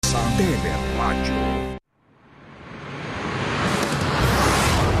Teleradyo.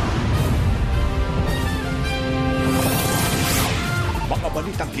 Mga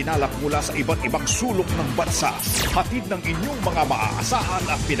balitang hinalak mula sa iba't ibang sulok ng bansa. Hatid ng inyong mga maaasahan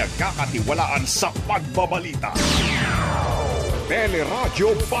at pinagkakatiwalaan sa pagbabalita.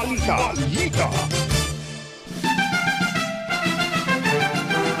 Teleradyo Balita.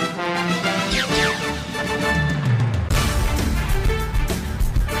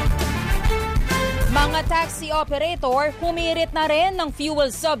 Mga taxi operator, humirit na rin ng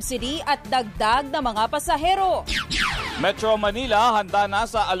fuel subsidy at dagdag na mga pasahero. Metro Manila handa na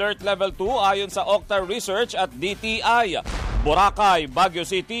sa Alert Level 2 ayon sa Octa Research at DTI. Boracay, Baguio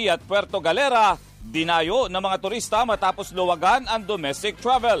City at Puerto Galera, dinayo ng mga turista matapos luwagan ang domestic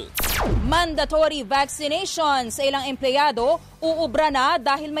travel. Mandatory vaccination sa ilang empleyado, uubra na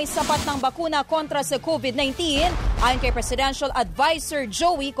dahil may sapat ng bakuna kontra sa COVID-19 ayon kay Presidential Advisor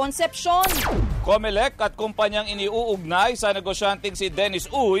Joey Concepcion. Comelec at kumpanyang iniuugnay sa negosyanteng si Dennis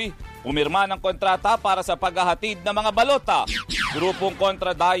Uy, umirma ng kontrata para sa paghahatid ng mga balota. Grupong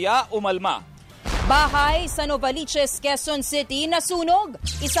kontradaya umalma. Bahay sa Novaliches, Quezon City nasunog.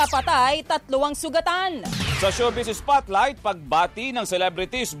 Isa patay, 3 ang sugatan. Sa Showbiz Spotlight, pagbati ng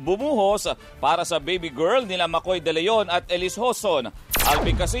celebrities bumuhos para sa baby girl nila Makoy De Leon at Elise Hoson.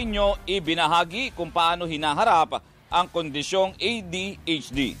 Alvin Casino ibinahagi kung paano hinaharap ang kondisyong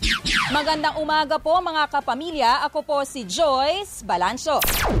ADHD. Magandang umaga po mga kapamilya. Ako po si Joyce Balanso.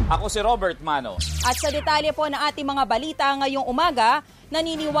 Ako si Robert Mano. At sa detalye po ng ating mga balita ngayong umaga,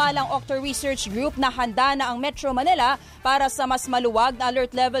 naniniwalang Octa Research Group na handa na ang Metro Manila para sa mas maluwag na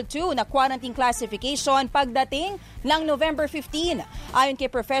Alert Level 2 na quarantine classification pagdating ng November 15. Ayon kay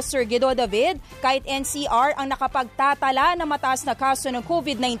Professor Guido David, kahit NCR ang nakapagtatala ng mataas na kaso ng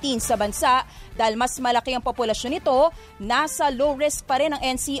COVID-19 sa bansa dahil mas malaki ang populasyon nito, nasa low risk pa rin ang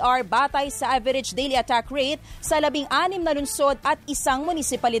NCR batay sa average daily attack rate sa 16 na lungsod at isang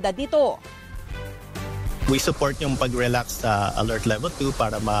munisipalidad nito. We support yung pag-relax sa Alert Level 2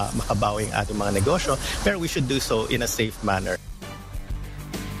 para makabawi ang ating mga negosyo, pero we should do so in a safe manner.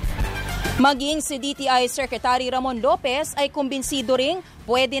 Maging si DTI Secretary Ramon Lopez ay kumbinsido ring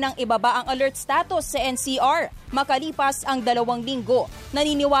pwede nang ibaba ang alert status sa NCR makalipas ang 2 linggo.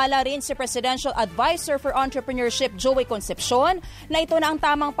 Naniniwala rin si Presidential Advisor for Entrepreneurship Joey Concepcion na ito na ang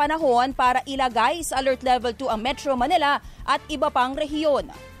tamang panahon para ilagay sa Alert Level 2 ang Metro Manila at iba pang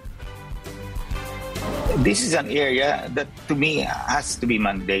rehiyon. This is an area that to me has to be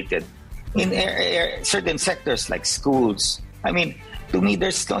mandated in certain sectors like schools. I mean, to me,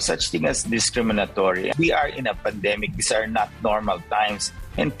 there's no such thing as discriminatory. We are in a pandemic. These are not normal times.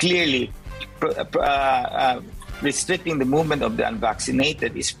 And clearly, restricting the movement of the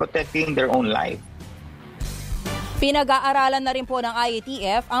unvaccinated is protecting their own life. Pinag-aaralan na rin po ng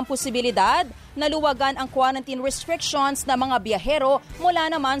IATF ang posibilidad na luwagan ang quarantine restrictions ng mga biyahero mula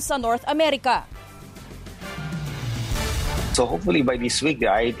naman sa North America. So hopefully by this week,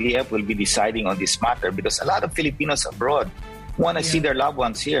 the IATF will be deciding on this matter because a lot of Filipinos abroad want to see their loved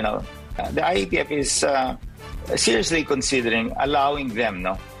ones here. No? The IATF is seriously considering allowing them.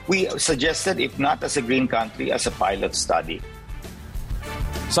 No? We suggested, if not as a green country, as a pilot study.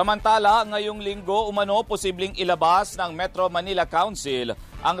 Samantala, ngayong linggo, umano posibleng ilabas ng Metro Manila Council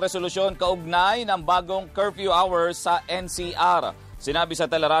ang resolusyon kaugnay ng bagong curfew hours sa NCR. Sinabi sa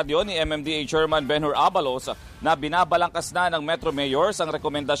teleradyo ni MMDA Chairman Benhur Abalos na binabalangkas na ng Metro Mayors ang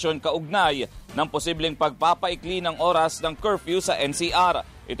rekomendasyon kaugnay ng posibleng pagpapaikli ng oras ng curfew sa NCR.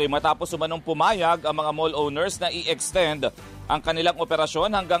 Ito'y matapos umanong pumayag ang mga mall owners na i-extend ang kanilang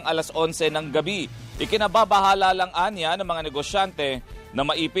operasyon hanggang alas 11 ng gabi. Ikinababahala lang anya ng mga negosyante na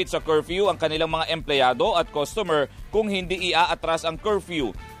maipit sa curfew ang kanilang mga empleyado at customer kung hindi iaatras ang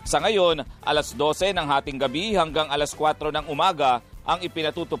curfew. Sa ngayon, alas 12 ng hating gabi hanggang alas 4 ng umaga ang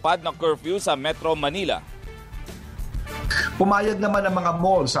ipinatutupad na curfew sa Metro Manila. Pumayag naman ang mga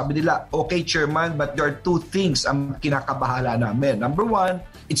mall. Sabi nila, okay chairman, but there are 2 things ang kinakabahala namin. Number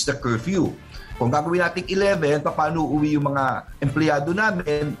 1, it's the curfew. Kung gagawin natin 11, paano uuwi yung mga empleyado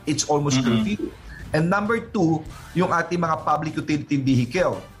namin, it's almost curfew. And number 2, yung ating mga public utility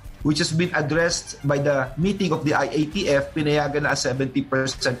vehicle, which has been addressed by the meeting of the IATF, pinayagan na 70%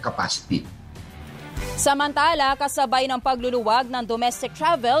 capacity. Samantala, kasabay ng pagluluwag ng domestic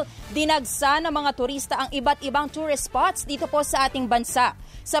travel, dinagsa ng mga turista ang iba't ibang tourist spots dito po sa ating bansa.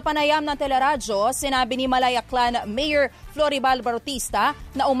 Sa panayam ng teleradyo, sinabi ni Malaya Clan Mayor Floribal Bautista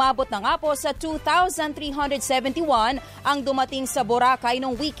na umabot na nga po sa 2,371 ang dumating sa Boracay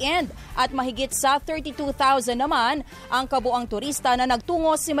noong weekend at mahigit sa 32,000 naman ang kabuang turista na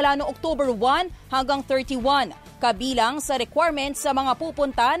nagtungo simula noong October 1 hanggang 31. Kabilang sa requirements sa mga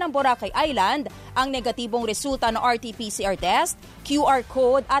pupunta ng Boracay Island ang negatibong resulta ng RT-PCR test, QR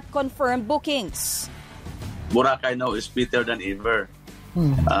code at confirmed bookings. Boracay now is better than ever.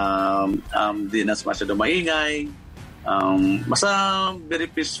 Di na masyado maingay. Basta very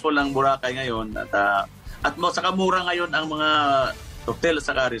peaceful ang Boracay ngayon at saka mura ngayon ang mga hotel at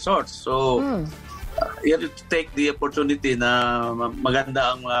saka resorts. So you have to take the opportunity na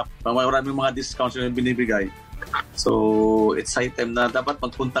maganda ang maraming mga discounts yung binibigay. So it's high time na dapat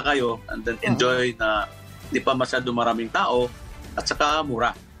magpunta kayo and then enjoy na di pa masyado maraming tao at saka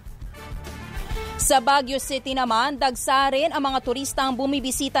mura. Sa Baguio City naman, dagsa rin ang mga turistang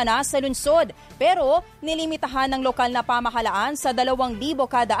bumibisita na sa lungsod. Pero nilimitahan ng lokal na pamahalaan sa 2,000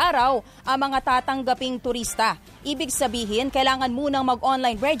 kada araw ang mga tatanggaping turista. Ibig sabihin, kailangan munang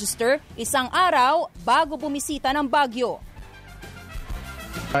mag-online register 1 araw bago bumisita ng Baguio.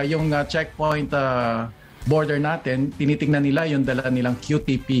 Yung checkpoint border natin, tinitingnan nila yung dala nilang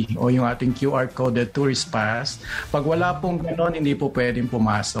QTP o yung ating QR coded tourist pass. Pag wala pong gano'n, hindi po pwedeng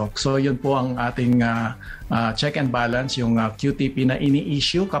pumasok. So yun po ang ating check and balance, yung QTP na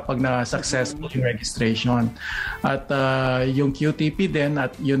ini-issue kapag na-successful yung registration. At yung QTP din,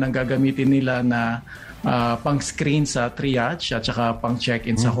 at yun ang gagamitin nila na pang-screen sa triage at saka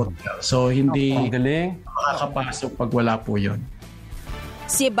pang-check-in sa hotel. So hindi makakapasok pag wala po yun.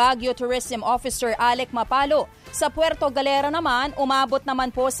 Si Baguio Tourism Officer Alec Mapalo. Sa Puerto Galera naman, umabot naman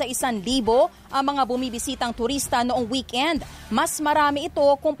po sa 1,000 ang mga bumibisitang turista noong weekend. Mas marami ito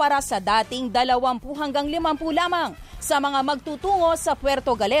kumpara sa dating 20 hanggang 50 lamang. Sa mga magtutungo sa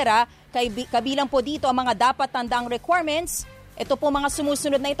Puerto Galera, kabilang po dito ang mga dapat tandang requirements. Ito po mga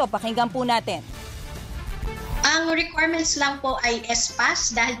sumusunod na ito, pakinggan po natin. Ang requirements lang po ay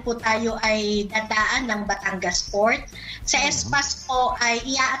S-Pass dahil po tayo ay dadaan ng Batangas Port. Sa S-Pass po ay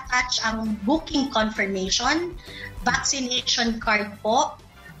i-attach ang booking confirmation, vaccination card po,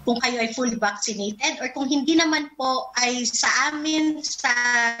 kung kayo ay fully vaccinated, or kung hindi naman po ay sa amin sa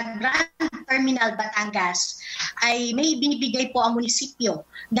Grand Terminal Batangas ay may binibigay po ang munisipyo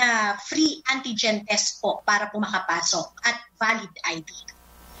na free antigen test po para po makapasok at valid ID.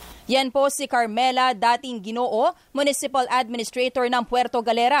 Yan po si Carmela, dating Ginoo, Municipal Administrator ng Puerto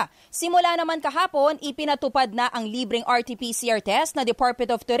Galera. Simula naman kahapon, ipinatupad na ang libreng RT-PCR test na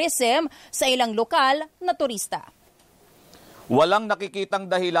Department of Tourism sa ilang lokal na turista. Walang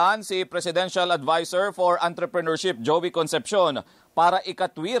nakikitang dahilan si Presidential Advisor for Entrepreneurship Joey Concepcion para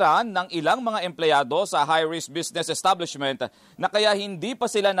ikatwiran ng ilang mga empleyado sa high-risk business establishment na kaya hindi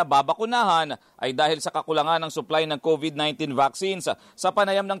pa sila nababakunahan ay dahil sa kakulangan ng supply ng COVID-19 vaccines. Sa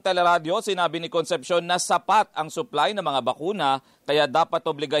panayam ng teleradyo, sinabi ni Concepcion na sapat ang supply ng mga bakuna kaya dapat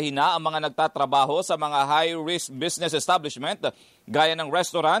obligahin na ang mga nagtatrabaho sa mga high-risk business establishment gaya ng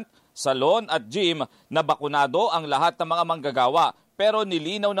restaurant, salon at gym na bakunado ang lahat ng mga manggagawa. Pero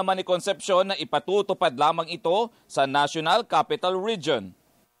nilinaw naman ni Concepcion na ipatutupad lamang ito sa National Capital Region.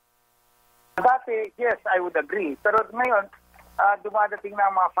 Dati, yes, I would agree. Pero ngayon, dumadating na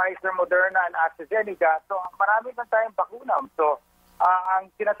mga Pfizer, Moderna, and AstraZeneca. So, marami na tayong bakuna. So,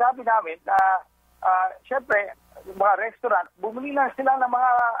 ang sinasabi namin na, syempre, mga restaurant, bumili lang sila ng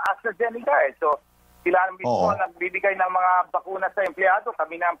mga AstraZeneca. So, sila mismo nagbibigay ng mga bakuna sa empleyado,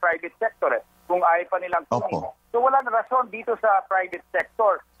 kami na ang private sector. Kung ayaw pa nilang kunin. So wala na rason dito sa private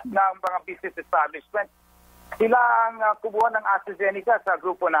sector ng mga business establishment. Sila ang kumuha ng AstraZeneca sa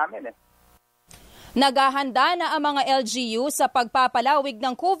grupo namin. Naghahanda na ang mga LGU sa pagpapalawig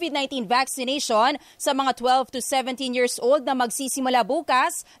ng COVID-19 vaccination sa mga 12 to 17 years old na magsisimula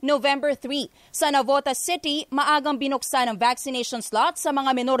bukas, November 3. Sa Navotas City, maagang binuksan ang vaccination slot sa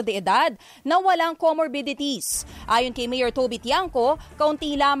mga menor de edad na walang comorbidities. Ayon kay Mayor Toby Tiangco,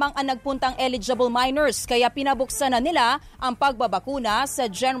 kaunti lamang ang nagpuntang eligible minors kaya pinabuksan na nila ang pagbabakuna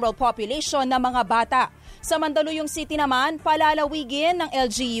sa general population ng mga bata. Sa Mandaluyong City naman, palalawigin ng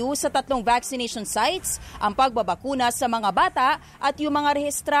LGU sa 3 vaccination sites ang pagbabakuna sa mga bata at yung mga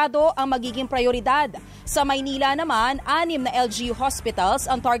rehistrado ang magiging prioridad. Sa Maynila naman, 6 na LGU hospitals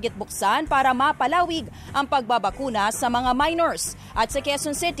ang target buksan para mapalawig ang pagbabakuna sa mga minors. At sa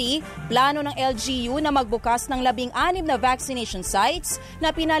Quezon City, plano ng LGU na magbukas ng 16 na vaccination sites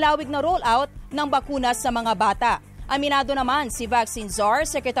na pinalawig na rollout ng bakuna sa mga bata. Aminado naman si Vaccine Czar,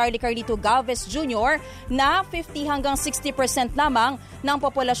 Secretary Carlito Galvez Jr. na 50 hanggang 60% lamang ng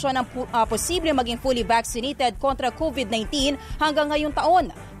populasyon ang posible maging fully vaccinated kontra COVID-19 hanggang ngayong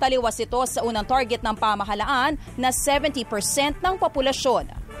taon. Taliwas ito sa unang target ng pamahalaan na 70% ng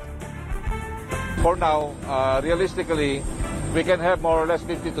populasyon. For now, realistically, we can have more or less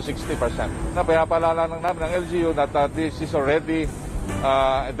 50 to 60%. Napayapalala lang namin ng LGU that this is already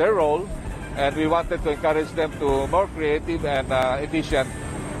their role and we wanted to encourage them to more creative and efficient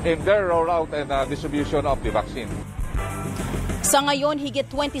in their rollout and distribution of the vaccine. Sa ngayon, higit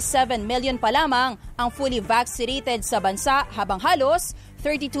 27 million pa lamang ang fully vaccinated sa bansa habang halos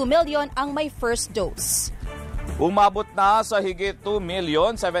 32 million ang may first dose. Umabot na sa higit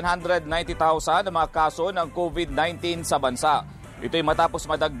 2,790,000 ang mga kaso ng COVID-19 sa bansa. Ito'y matapos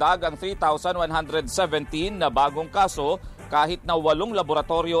madagdag ang 3,117 na bagong kaso kahit na 8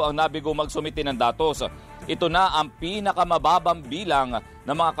 laboratorio ang nabigo magsumiti ng datos. Ito na ang pinakamababang bilang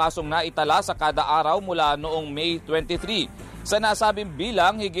ng mga kasong naitala sa kada araw mula noong May 23. Sa nasabing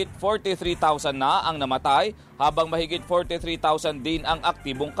bilang, higit 43,000 na ang namatay habang mahigit 43,000 din ang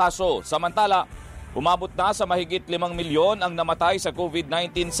aktibong kaso. Samantala, umabot na sa mahigit 5 milyon ang namatay sa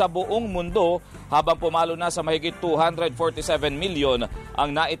COVID-19 sa buong mundo habang pumalo na sa mahigit 247 milyon ang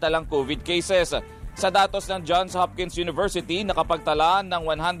naitalang COVID cases. Sa datos ng Johns Hopkins University, nakapagtala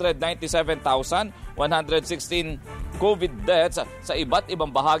ng 197,116 COVID deaths sa iba't ibang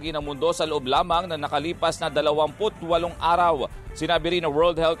bahagi ng mundo sa loob lamang na nakalipas na 28 araw. Sinabi rin ng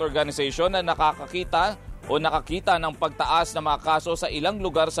World Health Organization na nakakita ng pagtaas ng mga kaso sa ilang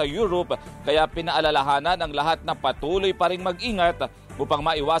lugar sa Europe, kaya pinaalalahanan ng lahat na patuloy pa ring mag-ingat upang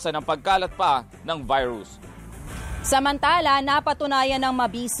maiwasan ang pagkalat pa ng virus. Samantala, napatunayan ng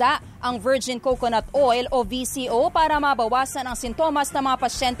mabisa ang virgin coconut oil o VCO para mabawasan ang sintomas ng mga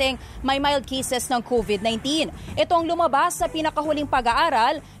pasyenteng may mild cases ng COVID-19. Ito ang lumabas sa pinakahuling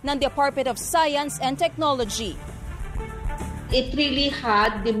pag-aaral ng Department of Science and Technology. It really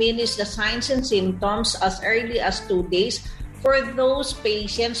had diminished the signs and symptoms as early as 2 days for those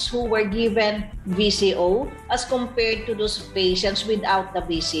patients who were given VCO as compared to those patients without the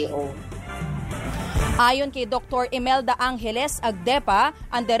VCO. Ayon kay Dr. Imelda Angeles Agdepa,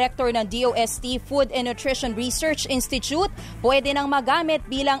 ang director ng DOST Food and Nutrition Research Institute, pwede nang magamit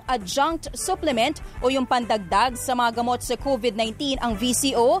bilang adjunct supplement o yung pandagdag sa mga gamot sa COVID-19 ang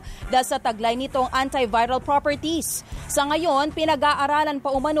VCO dahil sa taglay nitong antiviral properties. Sa ngayon, pinag-aaralan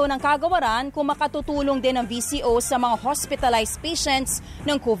pa umano ng kagawaran kung makatutulong din ang VCO sa mga hospitalized patients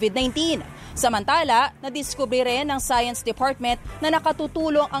ng COVID-19. Samantala, nadiskubre rin ng Science Department na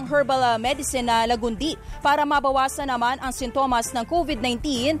nakatutulong ang herbal medicine na lagundi para mabawasan naman ang sintomas ng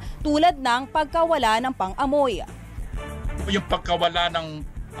COVID-19 tulad ng pagkawala ng pang-amoy. Yung pagkawala ng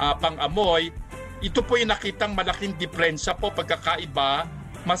pang-amoy, ito po yung nakitang malaking diferensya po, pagkakaiba.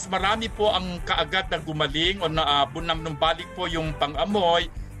 Mas marami po ang kaagad na gumaling o numbalik po yung pang-amoy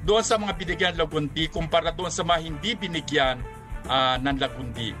doon sa mga binigyan lagundi kumpara doon sa mga hindi binigyan ng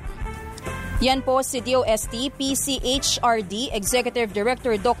lagundi. Yan po si DOST PCHRD Executive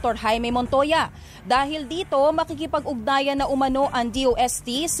Director Dr. Jaime Montoya. Dahil dito, makikipag-ugnayan na umano ang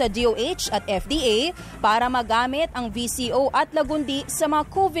DOST sa DOH at FDA para magamit ang VCO at lagundi sa mga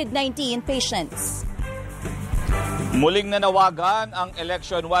COVID-19 patients. Muling nanawagan ang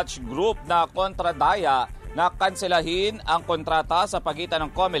Election Watch Group na kontradaya na kanselahin ang kontrata sa pagitan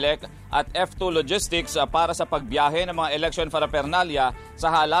ng COMELEC at F2 Logistics para sa pagbiyahe ng mga election paraphernalia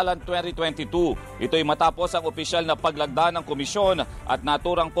sa halalan 2022. Ito'y matapos ang opisyal na paglagda ng komisyon at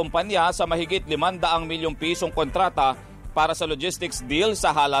naturang kumpanya sa mahigit 500 milyong pisong kontrata para sa logistics deal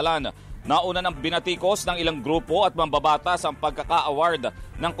sa halalan. Nauna ng binatikos ng ilang grupo at mambabatas ang pagkaka-award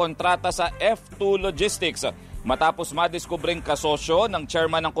ng kontrata sa F2 Logistics matapos madiskubring kasosyo ng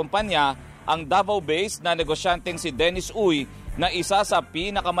chairman ng kumpanya ang Davao-based na negosyanteng si Dennis Uy na isa sa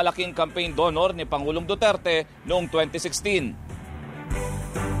pinakamalaking campaign donor ni Pangulong Duterte noong 2016.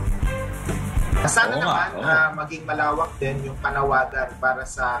 Sana maging malawak din yung panawagan para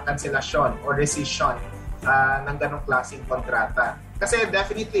sa kanselasyon o rescission ng ganong klaseng kontrata. Kasi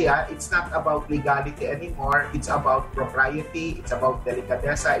definitely, it's not about legality anymore. It's about propriety, it's about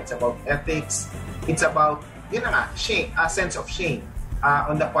delicadeza, it's about ethics, it's about, shame, a sense of shame.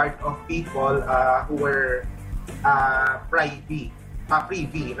 On the part of people who were privy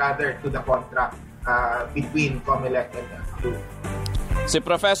rather to the contract between COMELEC and F2. Si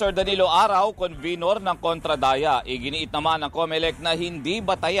Professor Danilo Araw, convenor ng kontradaya, iginiit naman ng COMELEC na hindi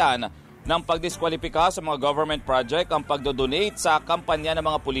batayan ng pagdiskwalipika sa mga government project ang pagdodonate sa kampanya ng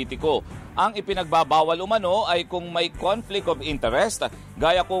mga politiko. Ang ipinagbabawal umano ay kung may conflict of interest,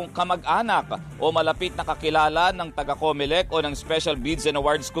 gaya kung kamag-anak o malapit na kakilala ng taga-COMELEC o ng Special Bids and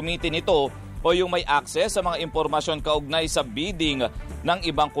Awards Committee nito o yung may access sa mga impormasyon kaugnay sa bidding ng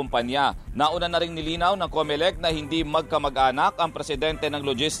ibang kumpanya. Nauna na ring nilinaw ng COMELEC na hindi magkamag-anak ang presidente ng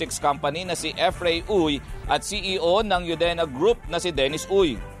logistics company na si Efray Uy at CEO ng Udena Group na si Dennis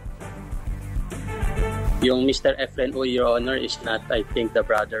Uy. Yung Mr. Efren Uy, Your Honor, is not, I think, the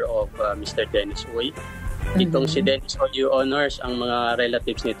brother of Mr. Dennis Uy. Itong si Dennis Oyu Honors, ang mga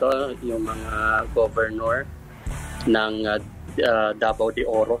relatives nito, yung mga governor ng Davao de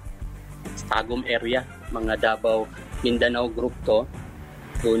Oro, Tagum area, mga Davao Mindanao group to.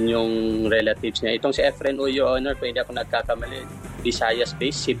 Doon yung relatives niya. Itong si Efren Oyu Honor, kung hindi ako nagkakamali, Visayas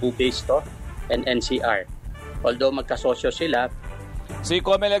based, Cebu based to, and NCR. Although magkasosyo sila. Si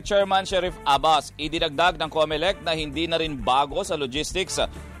COMELEC Chairman Sheriff Abbas, idinagdag ng COMELEC na hindi na rin bago sa logistics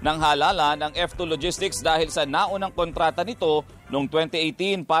ng halalan ng F2 Logistics dahil sa naunang kontrata nito noong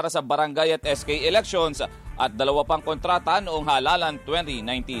 2018 para sa barangay at SK elections at 2 pang kontrata noong halalan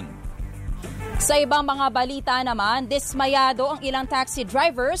 2019. Sa ibang mga balita naman, dismayado ang ilang taxi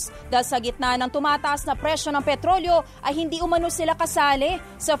drivers dahil sa gitna ng tumataas na presyo ng petrolyo ay hindi umano sila kasali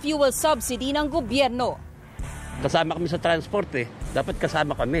sa fuel subsidy ng gobyerno. Kasama kami sa transport Dapat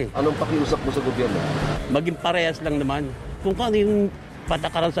kasama kami. Anong pakiusap mo sa gobyerno? Maging parehas lang naman. Kung ano yung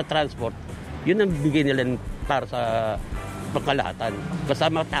patakaran sa transport, yun ang bigay nila para sa pangkalahatan.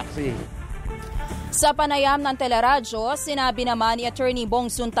 Kasama taxi. Sa panayam ng teleradyo, sinabi naman ni Attorney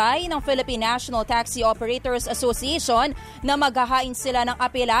Bong Suntay ng Philippine National Taxi Operators Association na maghahain sila ng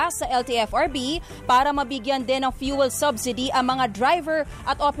apela sa LTFRB para mabigyan din ng fuel subsidy ang mga driver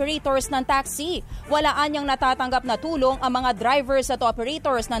at operators ng taxi. Wala anyang natatanggap na tulong ang mga drivers at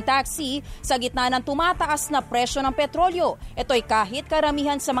operators ng taxi sa gitna ng tumataas na presyo ng petrolyo. Ito'y kahit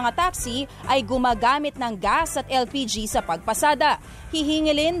karamihan sa mga taxi ay gumagamit ng gas at LPG sa pagpasada.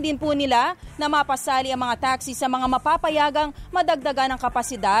 Hihingilin din po nila na mapasali ang mga taxi sa mga mapapayagang madagdagan ang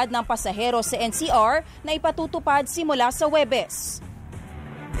kapasidad ng pasahero sa NCR na ipatutupad simula sa Huwebes.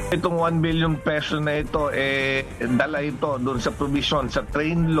 Itong 1 billion peso na ito, dala ito doon sa provision sa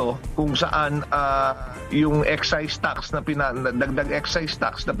train law kung saan yung excise tax na dagdag excise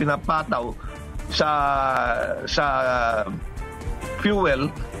tax na pinapataw sa fuel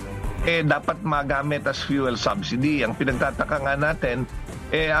dapat magamit as fuel subsidy. Ang pinagtataka nga natin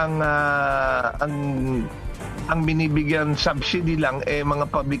ang binibigyan subsidy lang mga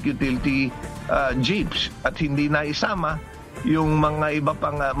public utility jeeps at hindi na isama yung mga iba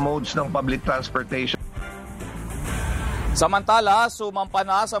pang modes ng public transportation. Samantala, sumampa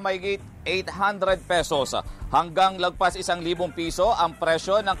na sa mahigit 800 pesos hanggang lagpas 1,000 piso ang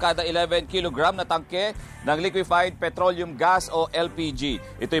presyo ng kada 11 kilogram na tangke ng liquefied petroleum gas o LPG.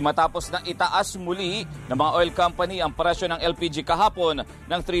 Ito'y matapos na itaas muli ng mga oil company ang presyo ng LPG kahapon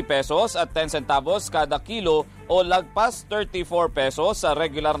ng 3 pesos at 10 centavos kada kilo o lagpas 34 pesos sa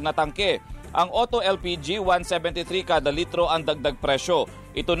regular na tangke. Ang Auto LPG, 173 kada litro ang dagdag presyo.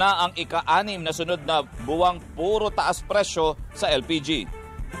 Ito na ang ika-6 na sunod na buwang puro taas presyo sa LPG.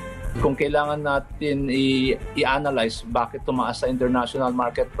 Kung kailangan natin i-analyze bakit tumaas sa international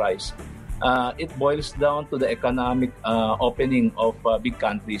market price, it boils down to the economic opening of big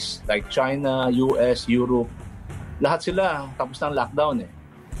countries like China, US, Europe. Lahat sila tapos ng lockdown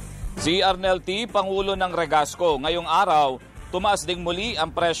Si Arnel T., Pangulo ng Regasco, ngayong araw, tumaas ding muli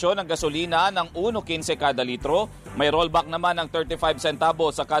ang presyo ng gasolina ng 1.15 kada litro. May rollback naman ng 35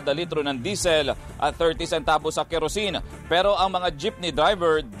 centavos sa kada litro ng diesel at 30 centavos sa kerosene. Pero ang mga jeepney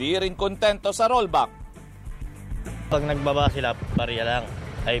driver di rin kontento sa rollback. Pag nagbaba sila, barya lang,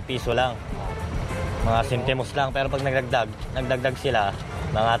 ay piso lang. Mga sentimos lang. Pero pag nagdagdag sila,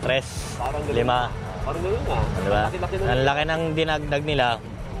 mga 3, 5. Parang gano'n nga. Diba? Ang laki ng dinagdag nila,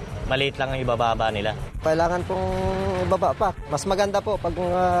 maliit lang ang ibababa nila. Kailangan pong ibaba pa. Mas maganda po pag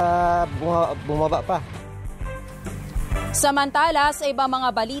bumaba pa. Samantala, sa ibang mga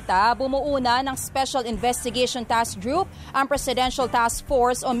balita, bumuuna ng Special Investigation Task Group ang Presidential Task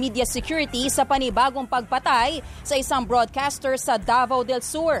Force on Media Security sa panibagong pagpatay sa isang broadcaster sa Davao del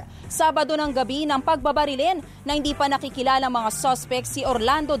Sur. Sabado ng gabi ng pagbabarilin na hindi pa nakikilalang mga suspect si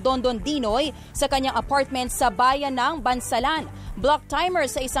Orlando Dondon Dinoy sa kanyang apartment sa bayan ng Bansalan. Block timer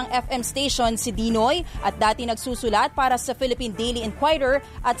sa isang FM station si Dinoy at dati nagsusulat para sa Philippine Daily Inquirer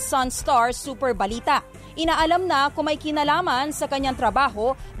at Sunstar Super Balita. Inaalam na kung may kinalaman sa kanyang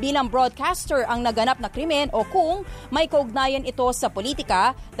trabaho bilang broadcaster ang naganap na krimen o kung may kaugnayan ito sa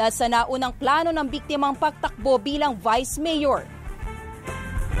politika dahil sa naunang plano ng biktimang pagtakbo bilang vice mayor.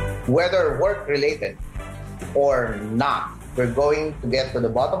 Whether work-related or not, we're going to get to the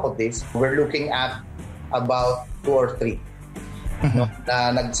bottom of this. We're looking at about 2 or 3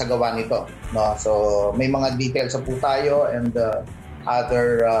 na nagsagawa nito. No? So may mga details po tayo and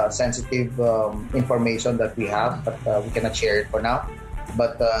other sensitive information that we have, but we cannot share it for now.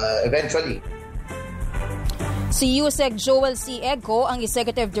 But eventually. Si Yusek Joel C. Egco, ang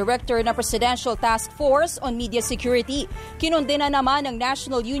Executive Director ng Presidential Task Force on Media Security, kinundena naman ng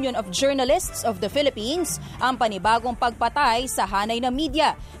National Union of Journalists of the Philippines ang panibagong pagpatay sa hanay ng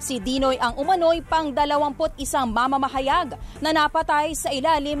media. Si Dinoy ang umano'y pang 21 mamamahayag na napatay sa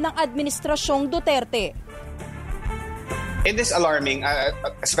ilalim ng Administrasyong Duterte. It is alarming,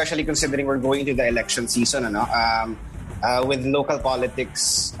 especially considering we're going into the election season, with local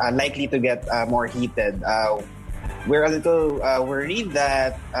politics likely to get more heated. We're a little worried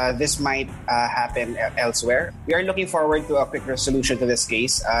that this might happen elsewhere. We are looking forward to a quick resolution to this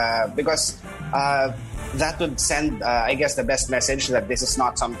case because that would send, I guess, the best message that this is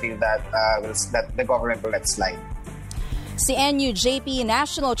not something that the government will let slide. Si NUJP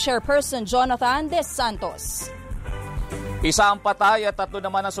National Chairperson Jonathan De Santos. Isa ang patay at 3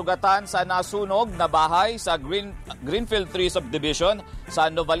 naman ang sugatan sa nasunog na bahay sa Greenfield 3 Subdivision sa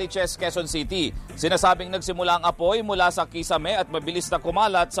Novaliches, Quezon City. Sinasabing nagsimula ang apoy mula sa kisame at mabilis na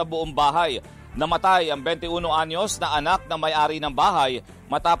kumalat sa buong bahay. Namatay ang 21 anyos na anak ng may-ari ng bahay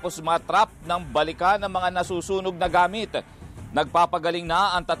matapos matrap ng balikan ng mga nasusunog na gamit. Nagpapagaling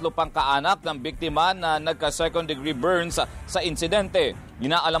na ang 3 pang kaanak ng biktima na nagka-second degree burns sa insidente.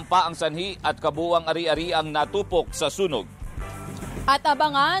 Inaalam pa ang sanhi at kabuuang ari-ariang natupok sa sunog. At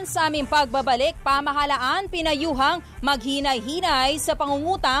abangan sa aming pagbabalik, pamahalaan pinayuhang maghinay-hinay sa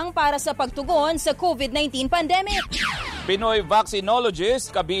pangungutang para sa pagtugon sa COVID-19 pandemic. Pinoy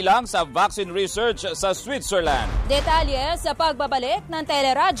vaccinologist kabilang sa vaccine research sa Switzerland. Detalye sa pagbabalik ng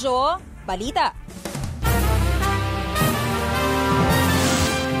Teleradyo Balita.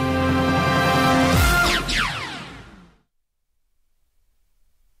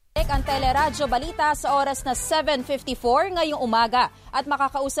 Ang Teleradyo Balita sa oras na 7:54 ngayong umaga. At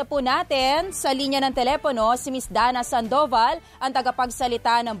makakausap po natin sa linya ng telepono si Ms. Dana Sandoval, ang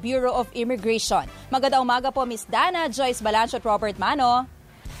tagapagsalita ng Bureau of Immigration. Magandang umaga po Ms. Dana, Joyce Balancho at Robert Mano.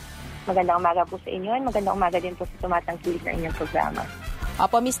 Magandang umaga po sa inyo at magandang umaga din po sa tumatangkilik na inyong programa.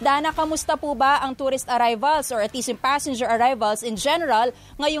 Apo, Ms. Dana, kamusta po ba ang tourist arrivals or at least yung passenger arrivals in general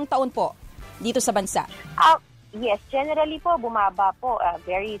ngayong taon po dito sa bansa? Yes, generally po, bumaba po.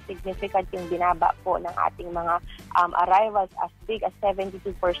 Very significant yung binaba po ng ating mga arrivals, as big as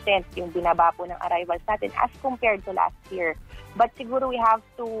 72% yung binaba po ng arrivals natin as compared to last year. But siguro we have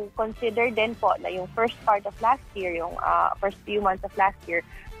to consider din po na yung first part of last year, yung first few months of last year,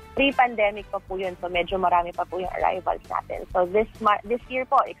 pre-pandemic pa po yun. So medyo marami pa po yung arrivals natin. So this year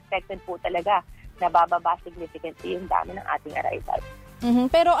po, expected po talaga na bababa significantly yung dami ng ating arrivals.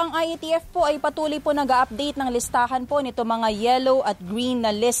 Pero ang IATF po ay patuloy po nag-update ng listahan po nito mga yellow at green na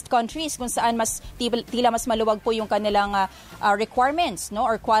list countries kung saan tila mas maluwag po yung kanilang requirements, no,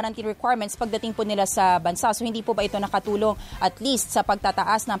 or quarantine requirements pagdating po nila sa bansa. So hindi po ba ito nakatulong at least sa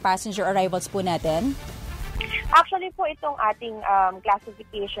pagtataas ng passenger arrivals po natin? Actually po itong ating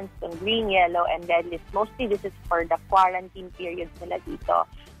classifications ng green, yellow, and red list, mostly this is for the quarantine periods nila dito.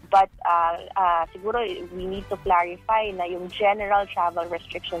 But siguro we need to clarify na yung general travel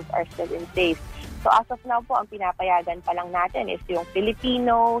restrictions are still in place. So as of now po, ang pinapayagan pa lang natin is yung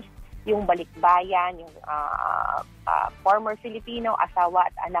Filipinos, yung balikbayan, yung former Filipino, asawa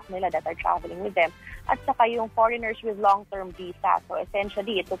at anak nila that are traveling with them, at saka yung foreigners with long-term visa. So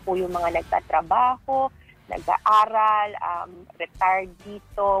essentially, ito po yung mga nagtatrabaho, nag-aaral, retired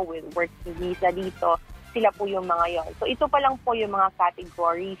dito, with working visa dito. Sila po yung mga yon. So ito pa lang po yung mga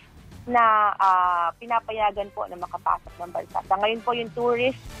categories na pinapayagan po na makapasok ng bansa. Sa ngayon po yung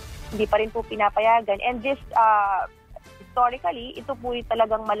tourist, hindi pa rin po pinapayagan. And this, historically, ito po yung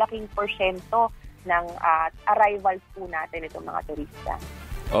talagang malaking porsyento ng arrivals po natin itong mga turista.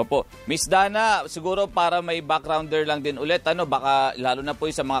 Opo. Miss Dana, siguro para may backgrounder lang din ulit, baka lalo na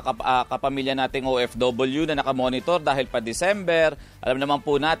po sa mga kapamilya nating OFW na nakamonitor dahil pa December, alam naman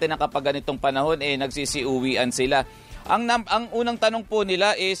po natin na kapag ganitong panahon, nagsisiuwian sila. Ang unang tanong po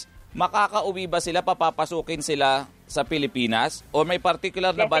nila is, makakauwi ba sila, papapasukin sila sa Pilipinas? O may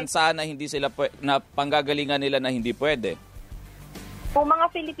particular na bansa na hindi sila na panggagalingan nila na hindi pwede? Kung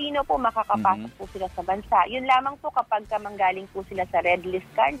mga Filipino po, makakapasok po sila sa bansa. Yun lamang po kapag manggaling po sila sa red list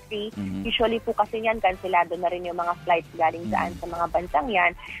country, usually po kasi yan, kansilado na rin yung mga flights galing saan sa mga bansang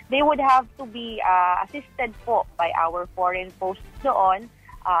yan. They would have to be assisted po by our foreign posts doon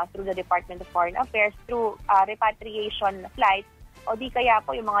through the Department of Foreign Affairs, through repatriation flights, o di kaya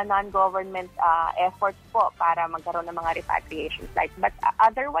po yung mga non-government efforts po para magkaroon ng mga repatriation flights. But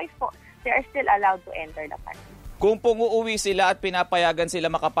otherwise po, they are still allowed to enter the country. Kung pong uuwi sila at pinapayagan sila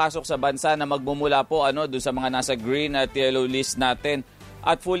makapasok sa bansa na magmumula po doon sa mga nasa green at yellow list natin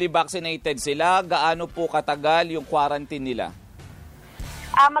at fully vaccinated sila, gaano po katagal yung quarantine nila?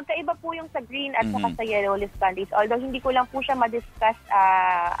 Magkaiba po yung sa green at saka sa yellow list countries. Although hindi ko lang po siya ma-discuss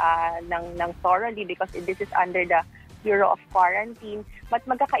ng thoroughly because this is under the Bureau of Quarantine. But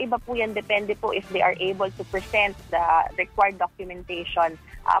magkakaiba po yan, depende po if they are able to present the required documentation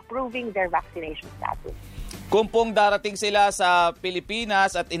proving their vaccination status. Kung pong darating sila sa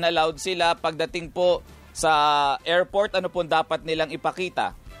Pilipinas at inallowed sila pagdating po sa airport, ano pong dapat nilang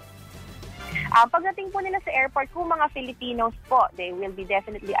ipakita? Pagdating po nila sa airport, kung mga Filipinos po, they will be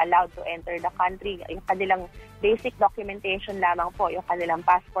definitely allowed to enter the country. Yung kanilang basic documentation lamang po, yung kanilang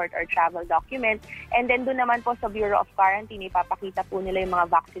passport or travel document. And then doon naman po sa Bureau of Quarantine, ipapakita po nila yung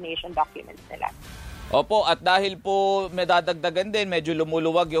mga vaccination documents nila. Opo, at dahil po may dadagdagan din, medyo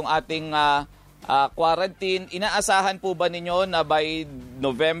lumuluwag yung ating quarantine, inaasahan po ba ninyo na by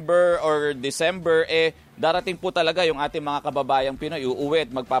November or December, darating po talaga yung ating mga kababayang Pinoy uuwi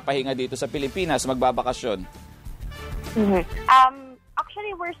at magpapahinga dito sa Pilipinas, magbabakasyon?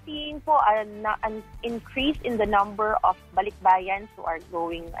 Actually, we're seeing po an increase in the number of balikbayans who are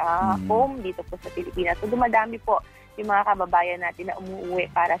going home dito po sa Pilipinas. So dumadami po yung mga kababayan natin na umuwi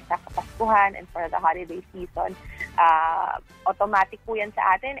para sa Kapaskuhan and for the holiday season. Automatic po yan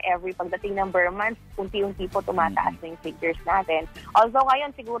sa atin. Every pagdating ng months, unti-unti po tumataas na yung figures natin. Although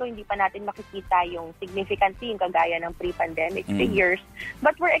ngayon, siguro hindi pa natin makikita yung significantly, yung kagaya ng pre-pandemic figures.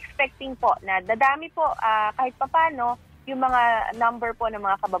 But we're expecting po na dadami po kahit papano yung mga number po ng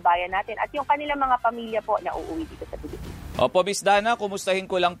mga kababayan natin at yung kanilang mga pamilya po na uuwi dito sa Pilipinas. Opo, Miss Dana, kumustahin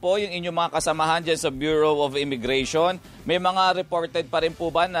ko lang po yung inyong mga kasamahan dyan sa Bureau of Immigration. May mga reported pa rin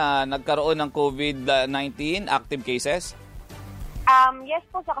po ba na nagkaroon ng COVID-19 active cases? Yes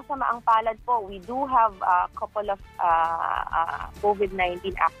po, sa kasamaang palad po, we do have a couple of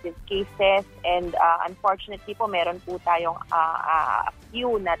COVID-19 active cases and unfortunately po, meron po tayong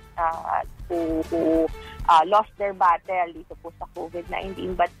few na who lost their battle dito po sa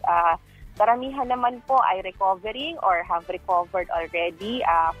COVID-19. But karamihan naman po ay recovering or have recovered already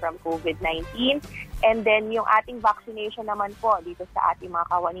from COVID-19. And then yung ating vaccination naman po dito sa ating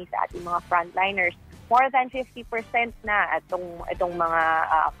mga kawani, sa ating mga frontliners, more than 50% na itong mga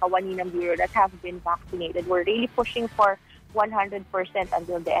kawani ng Bureau that have been vaccinated. We're really pushing for 100%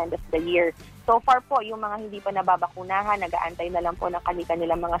 until the end of the year. So far po, yung mga hindi pa nababakunahan, nag-aantay na lang po ng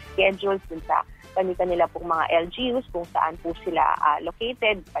kanilang mga schedules dun sa kanilang pong mga LGUs kung saan po sila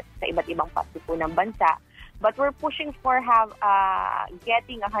located sa iba't ibang parte po ng bansa. But we're pushing for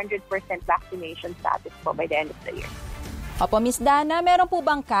getting 100% vaccination status po by the end of the year. Opo, Ms. Dana, meron po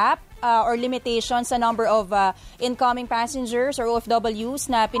bang cap or limitation sa number of incoming passengers or OFWs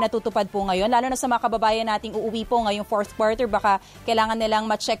na pinatutupad po ngayon? Lalo na sa mga kababayan nating uuwi po ngayong fourth quarter, baka kailangan nilang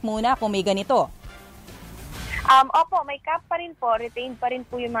ma-check muna kung may ganito. Opo, may cap pa rin po. Retained pa rin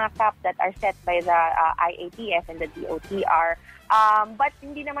po yung mga cap that are set by the IATF and the DOTR. But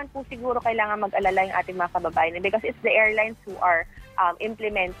hindi naman po siguro kailangan mag-alala yung ating mga kababayan because it's the airlines who are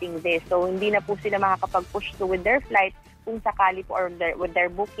implementing this. So hindi na po sila makakapag-push through with their flight kung sakali po or with their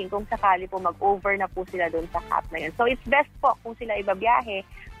booking, kung sakali po mag-over na po sila doon sa cap na yun. So it's best po kung sila ibabiyahe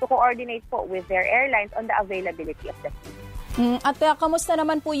to coordinate po with their airlines on the availability of the seat. At kamusta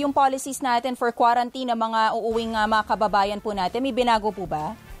naman po yung policies natin for quarantine ng mga uuwing mga kababayan po natin? May binago po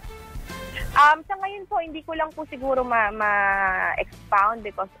ba? Sa ngayon po, hindi ko lang po siguro ma-expound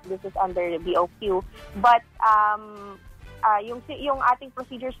because this is under the BOQ. But yung ating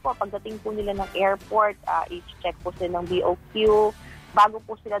procedures po, pagdating po nila ng airport, i-check po sila ng BOQ bago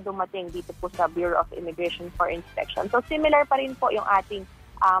po sila dumating dito po sa Bureau of Immigration for inspection. So similar pa rin po yung ating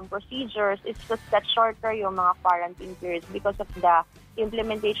procedures. It's just that shorter yung mga quarantine periods because of the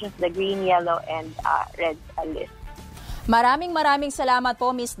implementation of the green, yellow, and red list. Maraming salamat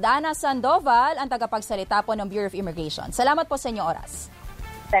po, Ms. Dana Sandoval, ang tagapagsalita po ng Bureau of Immigration. Salamat po sa inyong oras.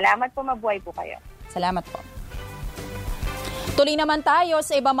 Salamat po, mabuhay po kayo. Salamat po. Tuloy naman tayo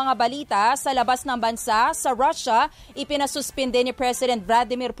sa ibang mga balita. Sa labas ng bansa, sa Russia, ipinasuspinde ni President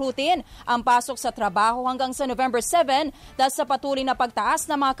Vladimir Putin ang pasok sa trabaho hanggang sa November 7 dahil sa patuloy na pagtaas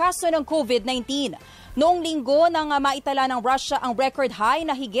ng mga kaso ng COVID-19. Noong linggo nang maitala ng Russia ang record high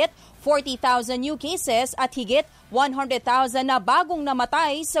na higit 40,000 new cases at higit 100,000 na bagong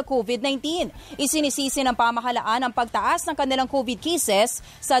namatay sa COVID-19. Isinisisi ng pamahalaan ang pagtaas ng kanilang COVID cases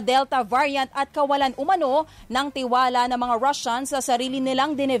sa Delta variant at kawalan umano ng tiwala ng mga Russians sa sarili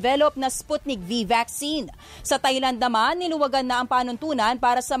nilang dinevelop na Sputnik V vaccine. Sa Thailand naman, niluwagan na ang panuntunan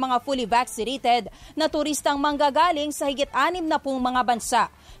para sa mga fully vaccinated na turistang manggagaling sa higit 60 mga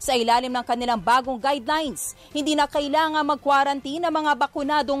bansa. Sa ilalim ng kanilang bagong guidelines, hindi na kailangan mag-quarantine ang mga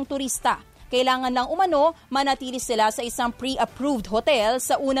bakunadong turista. Kailangan lang umano manatili sila sa isang pre-approved hotel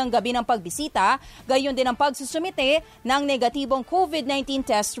sa unang gabi ng pagbisita, gayon din ang pagsusumite ng negatibong COVID-19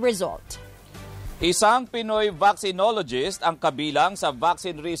 test result. Isang Pinoy vaccinologist ang kabilang sa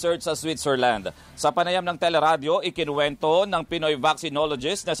vaccine research sa Switzerland. Sa panayam ng teleradyo, ikinuwento ng Pinoy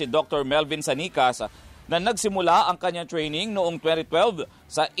vaccinologist na si Dr. Melvin Sanicas na nagsimula ang kanyang training noong 2012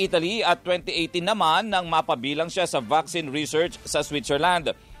 sa Italy at 2018 naman nang mapabilang siya sa vaccine research sa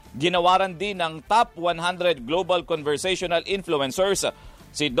Switzerland. Ginawaran din ng top 100 global conversational influencers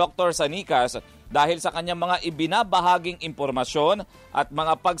si Dr. Sanicas dahil sa kanyang mga ibinabahaging impormasyon at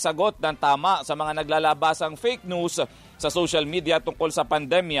mga pagsagot ng tama sa mga naglalabasang fake news sa social media tungkol sa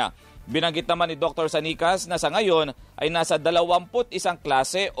pandemya. Binanggit naman ni Dr. Sanicas na sa ngayon ay nasa 21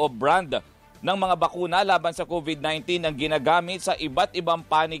 klase o brand ng mga bakuna laban sa COVID-19 ang ginagamit sa iba't ibang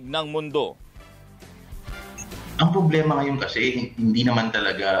panig ng mundo. Ang problema ngayon kasi hindi naman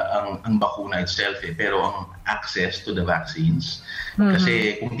talaga ang bakuna itself pero ang access to the vaccines.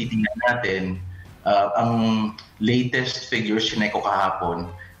 Kasi kung titingnan natin, ang latest figures yun ay kahapon,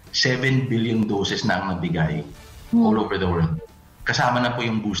 7 billion doses na ang nabigay all over the world. Kasama na po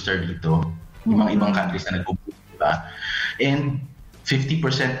yung booster dito, yung mga ibang countries na nag-boost, diba? And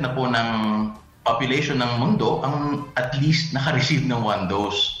 50% na po ng population ng mundo ang at least naka-receive ng 1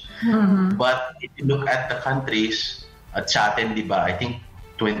 dose. But if you look at the countries, at sa atin, di ba, I think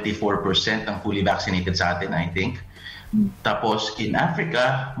 24% ang fully vaccinated sa atin, I think. Tapos in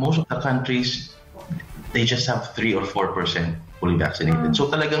Africa, most of the countries, they just have 3 or 4% fully vaccinated. So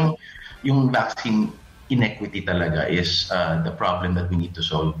talagang yung vaccine inequity talaga is the problem that we need to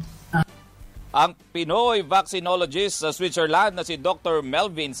solve. Ang Pinoy vaccinologist sa Switzerland na si Dr.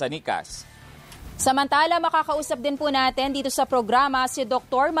 Melvin Sanicas. Samantala, makakausap din po natin dito sa programa si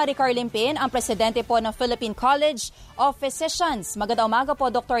Dr. Maricar Limpin, ang presidente po ng Philippine College of Physicians. Magandang umaga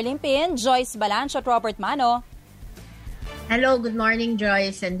po, Dr. Limpin, Joyce Balancho at Robert Mano. Hello, good morning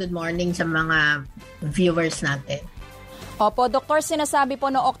Joyce and good morning sa mga viewers natin. Opo, Doktor, sinasabi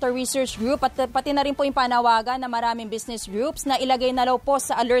po ng Octo Research Group at pati na rin po yung panawagan na maraming business groups na ilagay na law po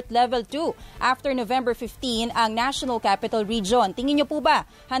sa Alert Level 2 after November 15 ang National Capital Region. Tingin niyo po ba,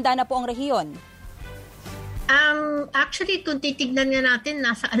 handa na po ang rehiyon? Actually, kung titignan nga natin,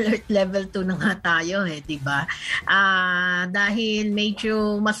 nasa alert level 2 na nga tayo, di ba? Dahil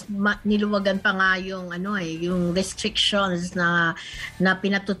medyo mas niluwagan pa nga yung yung restrictions na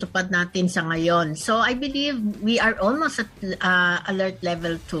pinatutupad natin sa ngayon. So I believe we are almost at alert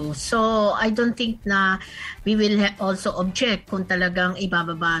level 2. So I don't think na we will also object kung talagang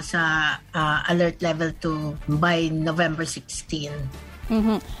ibababa sa alert level 2 by November 16.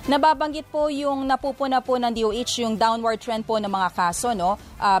 Nababanggit po yung napupuna po ng DOH yung downward trend po ng mga kaso, no?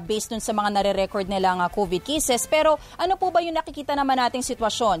 Based dun sa mga nare-record nilang COVID cases. Pero ano po ba yung nakikita naman nating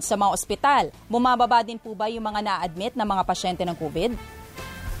sitwasyon sa mga ospital? Bumababa din po ba yung mga na-admit na mga pasyente ng COVID?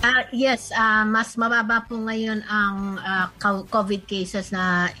 Yes, mas mababa po ngayon ang COVID cases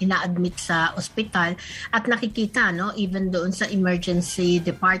na ina-admit sa ospital at nakikita, no, even doon sa emergency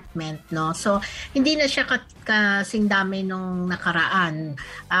department, no. So hindi na siya kasing dami nung nakaraan.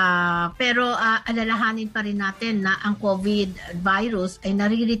 Pero alalahanin pa rin natin na ang COVID virus ay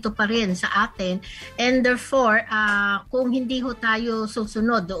naririto pa rin sa atin, and therefore kung hindi ho tayo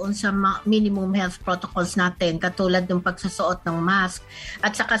susunod doon sa minimum health protocols natin, katulad ng pagsusuot ng mask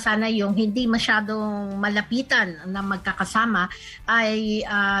at saka sana yung hindi masyadong malapitan na magkakasama ay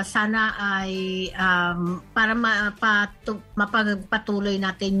sana ay para mapagpatuloy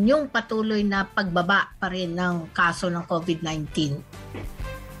natin yung patuloy na pagbaba pa rin ng kaso ng COVID-19.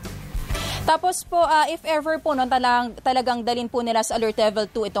 Tapos po, if ever po no, talagang dalin po nila sa Alert Level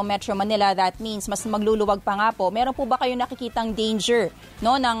 2 itong Metro Manila, that means mas magluluwag pa nga po. Meron po ba kayo nakikitang danger,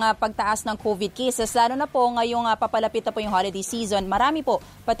 no, ng pagtaas ng COVID cases? Lalo na po ngayong papalapit na po yung holiday season. Marami po,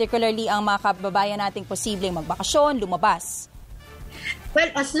 particularly ang mga kababayan nating posibleng magbakasyon, lumabas. Well,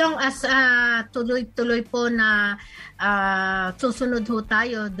 as long as tuloy-tuloy po na susunod ho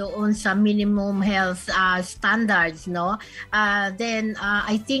tayo doon sa minimum health standards, no? Then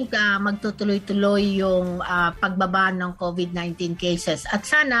I think magtutuloy-tuloy yung pagbaba ng COVID-19 cases. At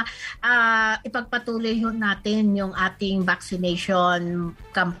sana ipagpatuloy ho natin yung ating vaccination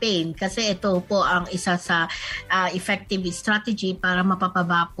campaign kasi ito po ang isa sa effective strategy para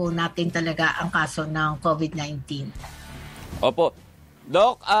mapapaba po natin talaga ang kaso ng COVID-19. Opo.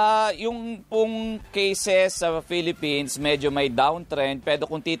 Doc, yung pong cases sa Philippines medyo may downtrend, pero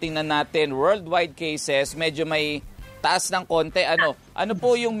kung titingnan natin worldwide cases medyo may taas ng konti. Ano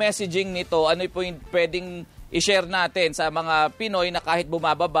po yung messaging nito? Ano po yung pwedeng i-share natin sa mga Pinoy na kahit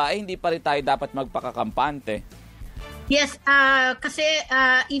bumababa, hindi pa rin tayo dapat magpakakampante? Yes, kasi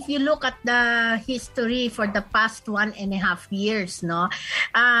if you look at the history for the past 1.5 years, no,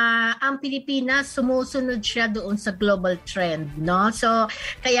 ang Pilipinas sumusunod siya doon sa global trend, no. So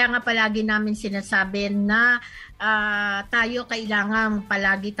kaya nga palagi namin sinasabi na tayo kailangan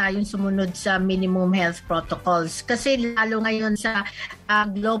palagi tayong sumunod sa minimum health protocols kasi lalo ngayon sa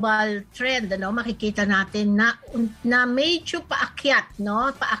global trend, no, makikita natin na medyo paakyat, no,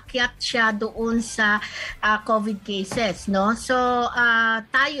 paakyat siya doon sa COVID cases, no. So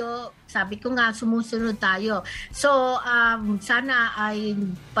tayo, sabi ko nga, sumusunod tayo. So, sana ay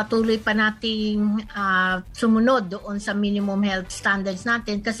patuloy pa nating sumunod doon sa minimum health standards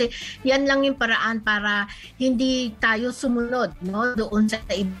natin kasi yan lang yung paraan para hindi tayo sumunod, no, doon sa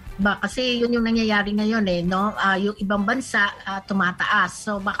iba. Kasi yun yung nangyayari ngayon, no? Yung ibang bansa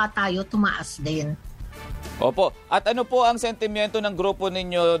tumataas. So, baka tayo tumaas din. Opo. At ano po ang sentimiento ng grupo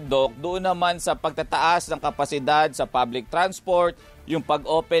ninyo, Doc, doon naman sa pagtataas ng kapasidad sa public transport, yung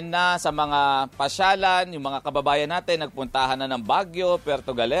pag-open na sa mga pasyalan, yung mga kababayan natin nagpuntahan na ng Baguio,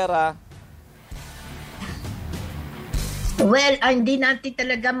 Puerto Galera? Well, hindi natin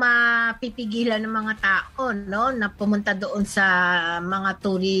talaga mapipigilan ng mga tao, no, na pumunta doon sa mga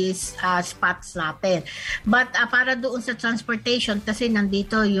tourist spots natin. But para doon sa transportation, kasi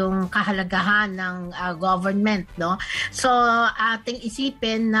nandito yung kahalagahan ng government, no. So ating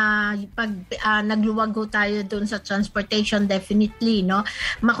isipin na pag nagluwag tayo doon sa transportation, definitely, no,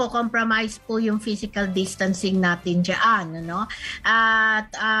 mako-compromise po yung physical distancing natin diyan, no.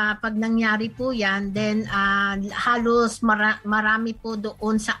 At pag nangyari po yan, then halos marami po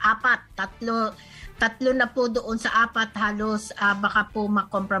doon sa tatlo na po doon sa apat, halos baka po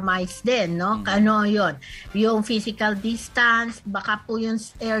ma-compromise din, no? Ano yun? Yung physical distance, baka po yung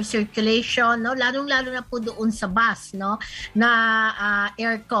air circulation, no? Lalong-lalo na po doon sa bus, no? Na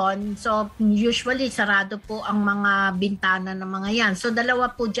aircon. So, usually, sarado po ang mga bintana ng mga yan. So, dalawa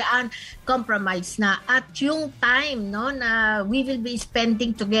po dyan, compromise na. At yung time, no, na we will be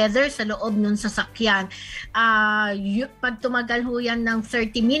spending together sa loob ng sasakyan, pag tumagal ho yan ng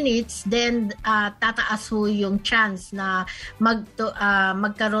 30 minutes, then tataas ho yung chance na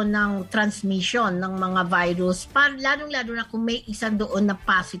magkaroon ng transmission ng mga virus, lalong-lalo na kung may isa doon na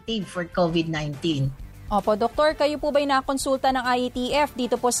positive for COVID-19. Opo, Doktor, kayo po ba'y nakonsulta ng IATF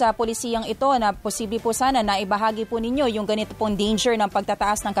dito po sa polisiyang ito na posible po sana na ibahagi po ninyo yung ganito pong danger ng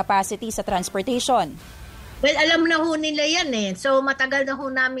pagtataas ng capacity sa transportation? Well, alam na ho nila yan eh. So, matagal na ho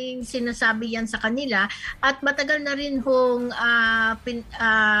namin sinasabi yan sa kanila at matagal na rin hong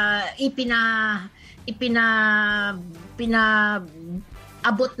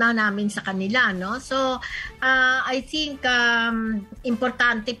abot na namin sa kanila, no? So, I think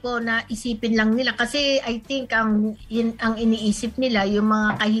importante po na isipin lang nila kasi I think ang iniisip nila yung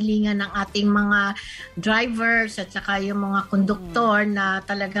mga kahilingan ng ating mga drivers at saka yung mga konduktor na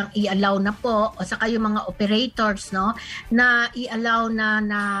talagang i-allow na po o saka yung mga operators, no, na i-allow na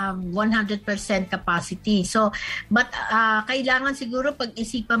 100% capacity. So, but kailangan siguro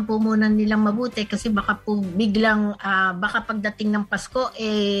pag-isipan po muna nilang mabuti kasi baka po biglang baka pagdating ng Pasko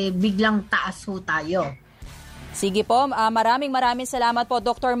biglang taas ho tayo. Sige po, maraming salamat po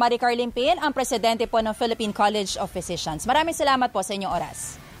Dr. Maricar Limpin, ang presidente po ng Philippine College of Physicians. Maraming salamat po sa inyong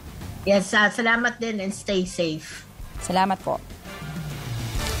oras. Yes, salamat din and stay safe. Salamat po.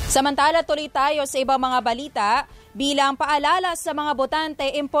 Samantala, tuloy tayo sa ibang mga balita. Bilang paalala sa mga botante,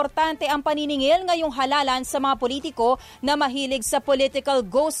 importante ang paniningil ngayong halalan sa mga politiko na mahilig sa political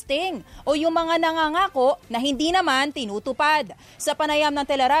ghosting o yung mga nangangako na hindi naman tinutupad. Sa panayam ng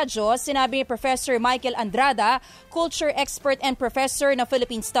teleradyo, sinabi ni Professor Michael Andrada, culture expert and professor ng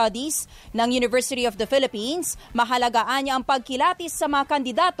Philippine Studies ng University of the Philippines, mahalagaan niya ang pagkilatis sa mga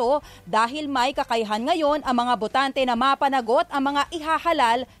kandidato dahil may kakayahan ngayon ang mga botante na mapanagot ang mga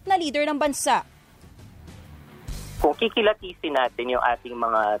ihahalal na leader ng bansa. Kung kikilatisin natin yung ating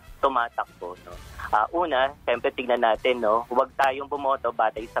mga tumatakbo, no? Una, siyempre tignan natin, no? Huwag tayong bumoto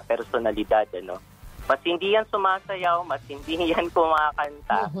batay sa personalidad, no? Mas hindi yan sumasayaw, mas hindi yan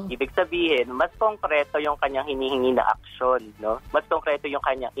kumakanta. Ibig sabihin, mas konkreto yung kanyang hinihingi na aksyon, no? Mas konkreto yung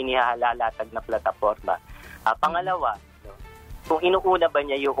kanyang inihahalalatag na plataforma. Pangalawa, no? Kung inuuna ba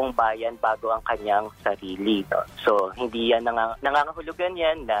niya yung bayan bago ang kanyang sarili, no? So, hindi yan nangangahulugan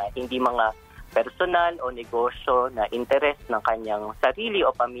yan na hindi mga personal o negosyo na interes ng kanyang sarili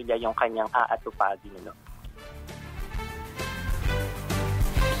o pamilya yung kanyang aatupagin. No?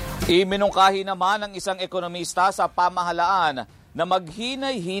 Iminungkahi naman ng isang ekonomista sa pamahalaan na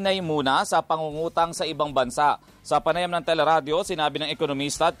maghinay-hinay muna sa pangungutang sa ibang bansa Sa panayam ng teleradyo, sinabi ng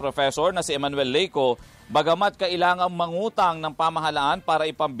ekonomista at professor na si Emmanuel Leyco, bagamat kailangang mangutang ng pamahalaan para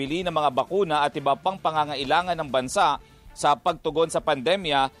ipambili ng mga bakuna at iba pang pangangailangan ng bansa sa pagtugon sa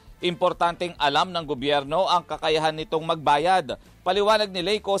pandemya, importanteng alam ng gobyerno ang kakayahan nitong magbayad. Paliwanag ni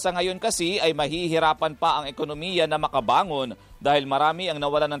Leyco, sa ngayon kasi ay mahihirapan pa ang ekonomiya na makabangon dahil marami ang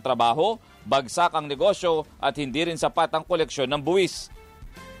nawalan ng trabaho, bagsak ang negosyo at hindi rin sapat ang koleksyon ng buwis.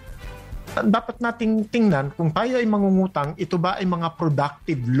 Dapat nating tingnan kung tayo ay mangungutang, ito ba ay mga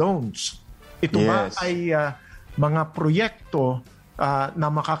productive loans? Ito ba ay mga proyekto na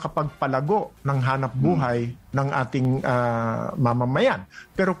makakapagpalago ng hanap buhay ng ating mamamayan?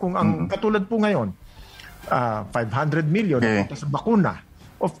 Pero kung ang katulad po ngayon, 500 million sa bakuna,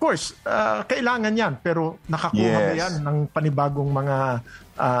 of course, kailangan yan. Pero nakakuha ba yan ng panibagong mga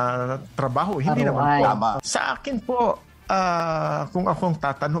trabaho? Hindi naman po. Sa akin po, kung akong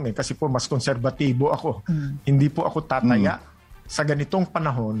tatanungin, kasi po mas konserbatibo ako, hindi po ako tataya sa ganitong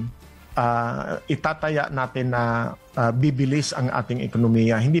panahon, itataya natin na bibilis ang ating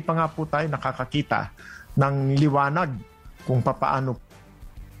ekonomiya. Hindi pa nga po tayo nakakakita ng liwanag kung papaano.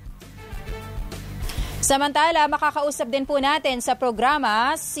 Samantala, makakausap din po natin sa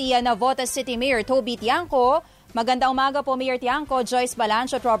programa si Navotas City Mayor Toby Tiangco. Magandang umaga po, Mayor Tiangco, Joyce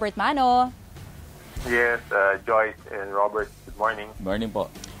Balancho at Robert Mano. Yes, Joyce and Robert, good morning. Morning po.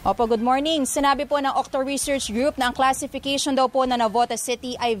 Opo, good morning. Sinabi po ng Octo Research Group na ang classification daw po na Navotas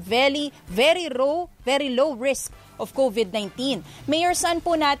City ay very low risk of COVID-19. Mayor, saan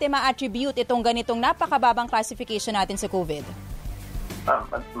po natin ma-attribute itong ganitong napakababang classification natin sa COVID?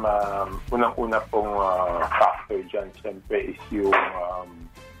 Unang-una pong factor dyan, siyempre, is yung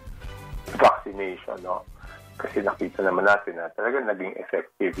vaccination, no? Kasi nakita naman natin na talagang naging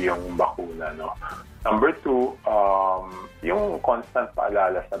effective yung bakuna, no? Number 2, yung constant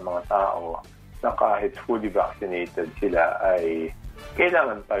paalala sa mga tao na kahit fully vaccinated sila ay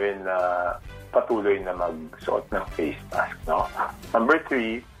kailangan pa rin na patuloy na magsuot ng face mask, no? Number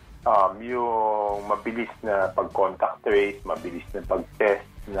 3, yung mabilis na pag-contact trace, mabilis na pag-test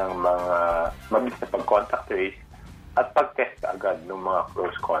ng mga mabilis na pag-contact trace at pag-test agad ng mga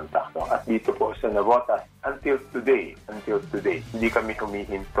close contact, no? At dito po sa Navotas, until today, hindi kami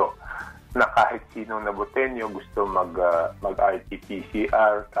humihinto na kahit sinong nabotenyo gusto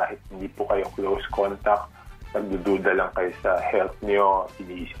mag-RT-PCR, kahit hindi po kayo close contact, nagdududa lang kayo sa health nyo,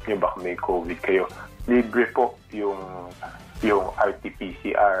 iniisip nyo baka may COVID kayo, libre po yung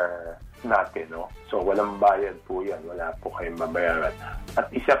RT-PCR natin, no? So walang bayad po yan, wala po kayong mabayaran. At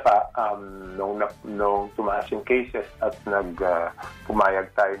isa pa, nung tumaas yung cases at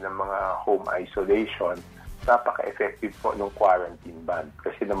pumayag tayo ng mga home isolation, napaka-effective po ng quarantine ban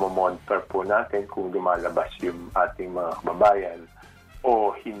kasi namomonitor po natin kung lumalabas yung ating mga kababayan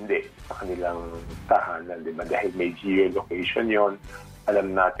o hindi sa kanilang tahanan, di ba? Dahil may geolocation yon,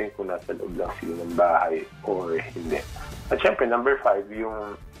 alam natin kung nasa loob lang sila ng bahay or hindi. At syempre, number 5,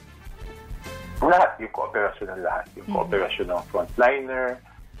 yung lahat, yung kooperasyon ng lahat. Yung kooperasyon ng frontliner,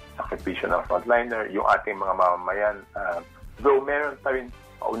 sakripisyo ng frontliner, yung ating mga mamamayan. Though meron pa rin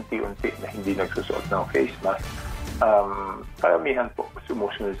unti-unti na hindi nagsusuot ng face mask, karamihan po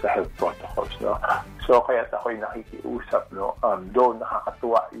sumusunod sa health protocols, no? So, kaya ako'y nakikiusap, no? Though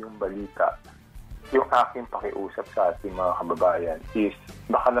nakakatuwa yung balita, yung aking pakiusap sa ating mga kababayan is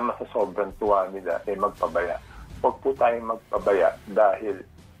baka naman sa sobrang tuwa nila magpabaya. Huwag po tayong magpabaya dahil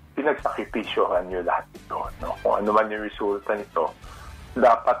pinagsakripisyohan nyo lahat ito, no? Kung ano man yung resulta nito,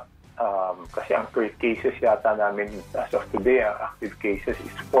 dapat kasi ang per cases yata namin as of today, ang active cases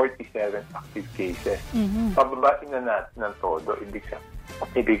is 47 active cases. Pababain na natin ng todo.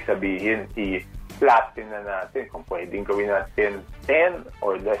 Ibig sabihin, i-flatten na natin kung pwedeng gawin natin 10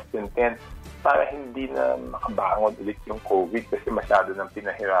 or less than 10 para hindi na makabangon ulit yung COVID kasi masyado nang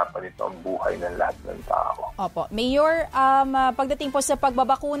pinahirapan ito ang buhay ng lahat ng tao. Opo. Mayor, pagdating po sa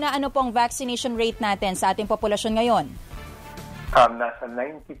pagbabakuna, ano pong vaccination rate natin sa ating populasyon ngayon? Nasa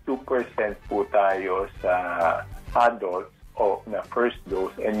 92% po tayo sa adults o na first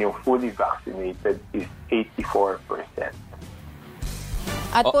dose and yung fully vaccinated is 84%.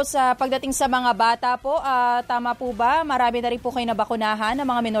 At po sa pagdating sa mga bata po, tama po ba? Marami na rin po kayo nabakunahan ng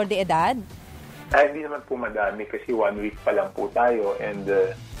mga minor de edad? Hindi naman po madami kasi 1 week pa lang po tayo and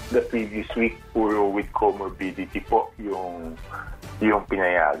the previous week puro with comorbidity po yung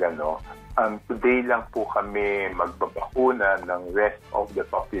pinayagan, no? Today lang po kami magbabakuna ng rest of the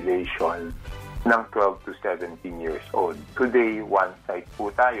population ng 12 to 17 years old. Today, one site po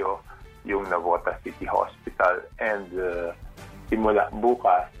tayo, yung Navotas City Hospital, and simula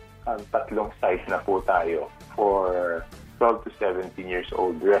bukas, 3 sites na po tayo for 12 to 17 years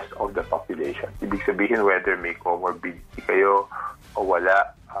old, rest of the population. Ibig sabihin whether may comorbidity kayo o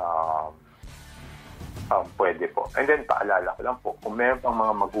wala, pwede po. And then paalala ko lang po, kung meron pang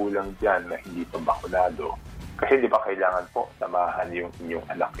mga magulang dyan na hindi pa bakunado, kasi di ba kailangan po samahan yung inyong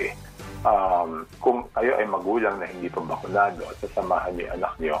anak eh. Kung kayo ay magulang na hindi pa bakunado at sasamahan yung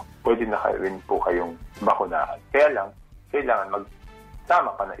anak nyo, pwede na rin po kayong bakunahan. Kaya lang, kailangan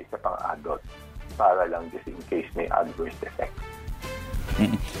magsama ka na isa pang adult para lang just in case may adverse effect.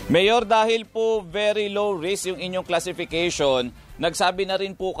 Mayor, dahil po very low risk yung inyong classification, nagsabi na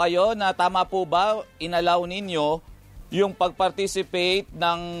rin po kayo na tama po ba inallow ninyo yung pag-participate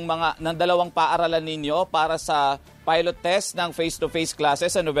ng dalawang paaralan ninyo para sa pilot test ng face-to-face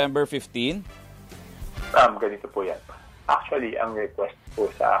classes sa November 15? Ganito po yan. Actually, ang request po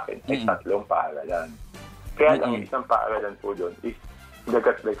sa akin ay 3 paaralan. Kaya lang isang paaralan po doon is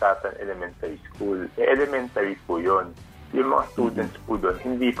Dagat-Dakatan Elementary School. Elementary po yun. Yung mga students po doon,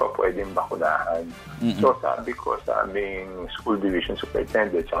 hindi pa pwedeng bakunahan. So sabi ko sa aming school division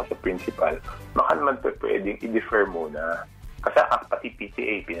superintendent at sa principal, baka naman po pwedeng i-defer muna. Kasi pati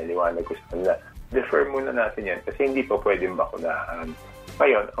PTA, pinaliwanag ko sa kanila, defer muna natin yan kasi hindi pa pwedeng bakunahan.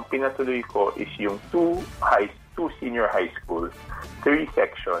 Ngayon, ang pinatuloy ko is yung 2 senior high schools, 3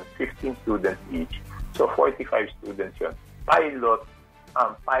 sections, 15 students each. So 45 students yun. Pilot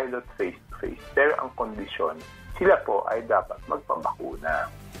face-to-face. Pero ang kondisyon, sila po ay dapat magpabakuna.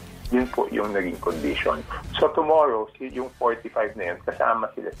 Yun po yung naging condition. So tomorrow, yung 45 na yun, kasama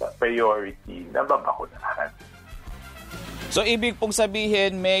sila sa priority na babakunahan. So ibig pong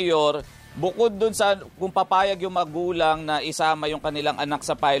sabihin, Mayor, bukod dun sa kung papayag yung magulang na isama yung kanilang anak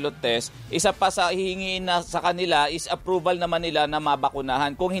sa pilot test, isa pa sa hihingiin na sa kanila is approval naman nila na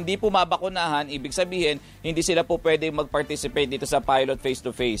mabakunahan. Kung hindi po mabakunahan, ibig sabihin, hindi sila po pwedeng mag-participate dito sa pilot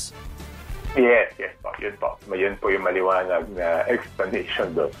face-to-face. Yes po. Yun po yung maliwanag na explanation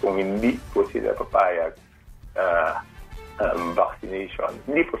doon. Kung hindi po sila papayag vaccination,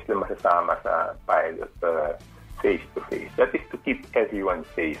 hindi po sila masasama sa pilot face-to-face. That is to keep everyone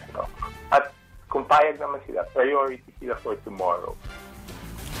safe. No? At kung payag naman sila, priority sila for tomorrow.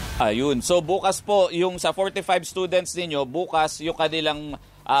 Ayun. So bukas po, yung sa 45 students ninyo, bukas yung kanilang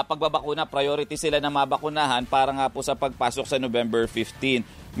pagbabakuna, priority sila na mabakunahan para nga po sa pagpasok sa November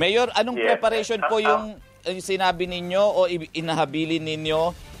 15. Mayor, anong preparation po yung sinabi ninyo o inahabilin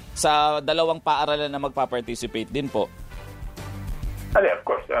ninyo sa dalawang paaralan na magpa-participate din po? Of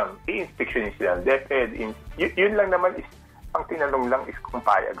course, i-inspection sila ang DepEd. Yun lang naman is, ang tinanong lang is kung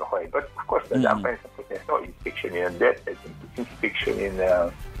payag ako eh. But of course, dapat sa proseso, inspection yun ang DepEd, inspection yun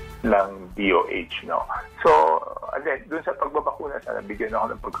ng DOH, no? So, again, dun sa pagbabakuna, sana bigyan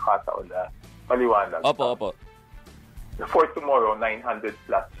ako ng pagkakataon na paliwanag. Opo. For tomorrow, 900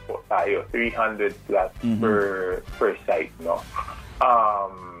 plus po tayo, 300 plus per site, no?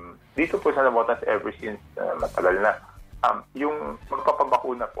 Dito po sa Nabotas ever since matagal na, yung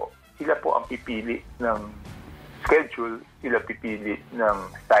magpapabakuna po, sila po ang pipili ng schedule, sila pipili ng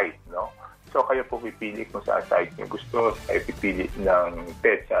site, no? So kayo po pipili kung saan site niyo gusto, kayo pipili ng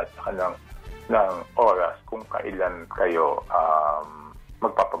petsa at saka ng oras kung kailan kayo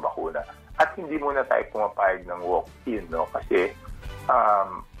magpapabakuna. At hindi muna tayo pumapayag ng walk-in, no? Kasi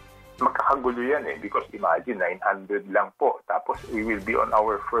magkakagulo yan eh. Because imagine, 900 lang po. Tapos we will be on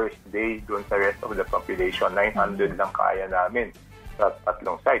our first day doon sa rest of the population. 900 lang kaya namin sa 3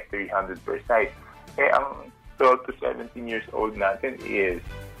 site, 300 per site. Eh, ang 12 to 17 years old natin is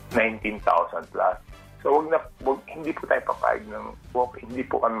 19,000 plus. So, hindi po tayo papayag ng walk. Hindi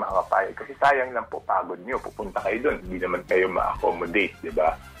po kami makakapayag. Kasi sayang lang po pagod nyo. Pupunta kayo doon. Hindi naman kayo ma-accommodate, di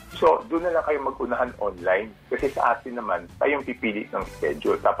ba? So, doon na lang kayo mag-unahan online. Kasi sa atin naman, tayong pipili ng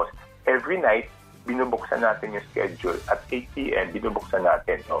schedule. Tapos, every night, binubuksan natin yung schedule. At 8 p.m., binubuksan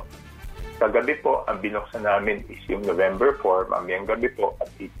natin. So, sa gabi po, ang binuksan namin is yung November 4. Mamayang gabi po, at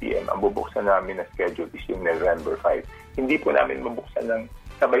 8 p.m., ang bubuksan namin na schedule is yung November 5. Hindi po namin mabuksan ng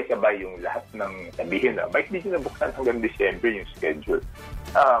sabay-sabay yung lahat ng sabihin. Bakit hindi nabuksan hanggang December yung schedule?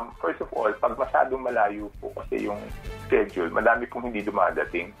 First of all, pag masyadong malayo po kasi yung schedule, madami pong hindi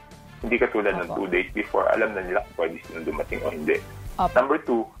dumadating. Hindi katulad ng 2 days before, alam na nila kung pwede silang dumating o hindi. Number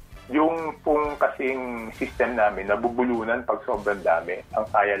 2, yung pong kasing system namin, nabubulunan pag sobrang dami. Ang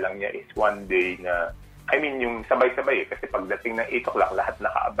kaya lang niya is 1 day na, yung sabay-sabay kasi pagdating ng 8 o'clock, lahat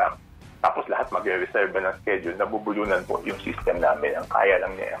nakaabang. Tapos lahat magre-reserve ng schedule, nabubulunan po yung system namin. Ang kaya lang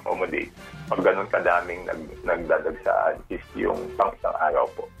niya accommodate. Pag ganun kadaming nagdadagsaan is yung pang isang araw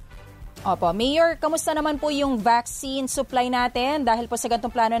po. Opo. Mayor, kamusta naman po yung vaccine supply natin? Dahil po sa ganitong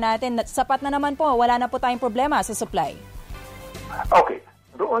plano natin, sapat na naman po. Wala na po tayong problema sa supply. Okay.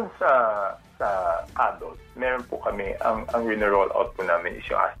 Doon sa sa adult, meron po kami, ang roll out po namin is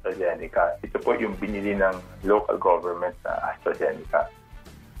yung AstraZeneca. Ito po yung binili ng local government na AstraZeneca.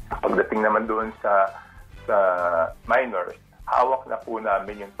 Pagdating naman doon sa minors, hawak na po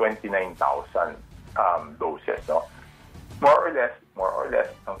namin yung 29,000 doses. No? More or less,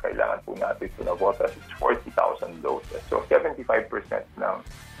 ang kailangan po natin ito na botas is 40,000 doses. So 75% ng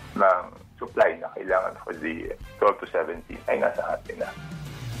supply na kailangan for the 12 to 17 ay nasa atin na.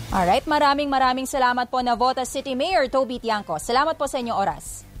 Alright, maraming salamat po Navotas City Mayor Toby Tiangco. Salamat po sa inyong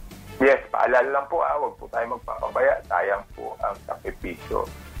oras. Yes, paalala lang po, huwag po tayo magpapabaya. Sayang po ang sakripisyo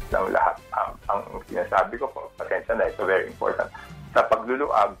ng lahat. Ang sinasabi ko po, pasensya na, ito very important. Sa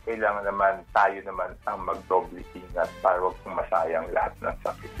pagluluag, kailangan naman tayo naman ang magdoble ingat para huwag pong masayang lahat ng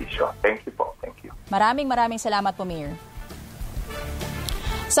sakripisyo. Thank you po. Thank you. Maraming salamat po, Mayor.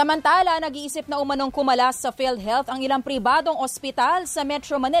 Samantala, nag-iisip na umanong kumalas sa PhilHealth ang ilang pribadong ospital sa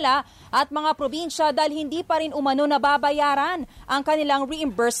Metro Manila at mga probinsya dahil hindi pa rin umano nababayaran ang kanilang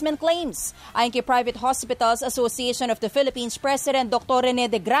reimbursement claims. Ayon kay Private Hospitals Association of the Philippines President Dr.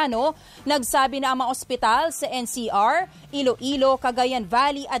 Rene De Grano, nagsabi na ang mga ospital sa NCR, Iloilo, Cagayan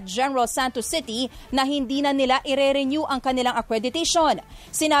Valley at General Santos City na hindi na nila ire-renew ang kanilang accreditation.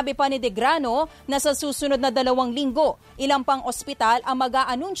 Sinabi pa ni De Grano na sa susunod na 2 linggo, ilang pang ospital ang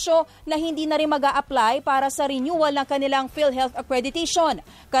mag-aanunsyo na hindi na rin mag-a-apply para sa renewal ng kanilang PhilHealth accreditation.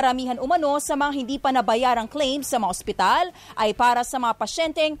 Karamihan umano sa mga hindi pa nabayarang claims sa mga ospital ay para sa mga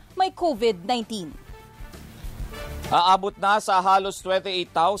pasyenteng may COVID-19. Aabot na sa halos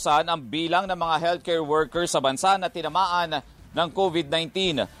 28,000 ang bilang ng mga healthcare workers sa bansa na tinamaan ng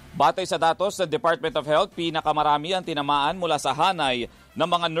COVID-19. Batay sa datos sa Department of Health, pinakamarami ang tinamaan mula sa hanay ng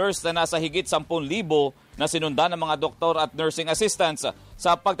mga nurse na nasa higit 10,000 na sinundan ng mga doktor at nursing assistants.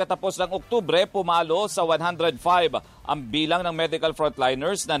 Sa pagtatapos ng Oktubre, pumalo sa 105 ang bilang ng medical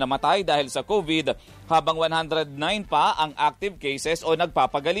frontliners na namatay dahil sa COVID, habang 109 pa ang active cases o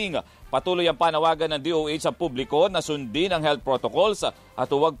nagpapagaling. Patuloy ang panawagan ng DOH sa publiko na sundin ang health protocols at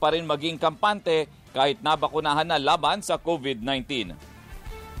huwag pa rin maging kampante kahit nabakunahan na laban sa COVID-19.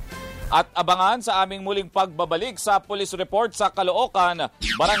 At abangan sa aming muling pagbabalik sa police report sa Caloocan,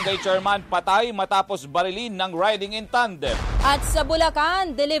 barangay chairman patay matapos barilin ng riding in tandem. At sa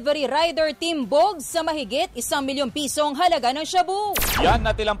Bulacan, delivery rider timbog sa mahigit 1 milyong pisong halaga ng shabu. Yan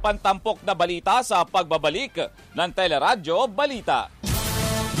natilang pantampok na balita sa pagbabalik ng Teleradyo Balita.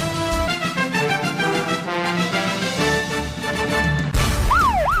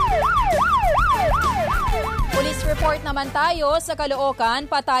 Police report naman tayo sa Caloocan,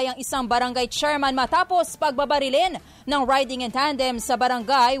 patay ang isang barangay chairman matapos pagbabarilin ng riding in tandem sa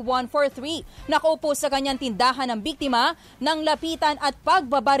barangay 143. Nakaupo sa kanyang tindahan ng biktima ng lapitan at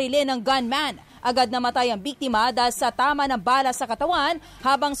pagbabarilin ng gunman. Agad namatay ang biktima dahil sa tama ng bala sa katawan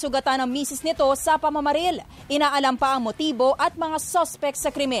habang sugatan ng misis nito sa pamamaril. Inaalam pa ang motibo at mga suspect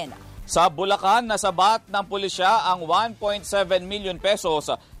sa krimen. Sa Bulacan, nasabat ng pulisya ang 1.7 million pesos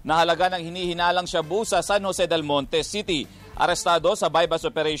na halaga ng hinihinalang shabu sa San Jose del Monte City. Arestado sa bypass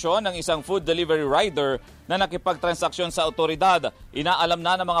operation ng isang food delivery rider na nakipagtransaksyon sa otoridad. Inaalam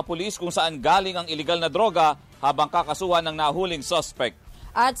na ng mga pulis kung saan galing ang iligal na droga habang kakasuhan ng nahuling suspect.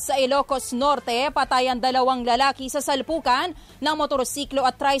 At sa Ilocos Norte, patay ang 2 lalaki sa salpukan ng motorsiklo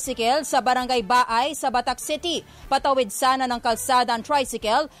at tricycle sa Barangay Baay sa Batac City. Patawid sana ng kalsada ang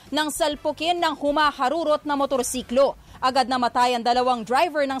tricycle nang salpukin ng humaharurot na motorsiklo. Agad namatay ang 2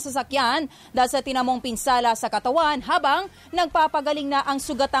 driver ng sasakyan dahil sa tinamong pinsala sa katawan habang nagpapagaling na ang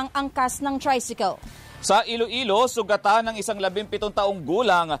sugatang angkas ng tricycle. Sa Iloilo, sugatan ng isang 17 taong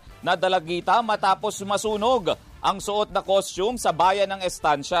gulang na dalagita matapos masunog ang suot na costume sa bayan ng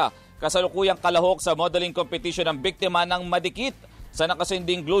Estancia. Kasalukuyang kalahok sa modeling competition ng biktima ng madikit sa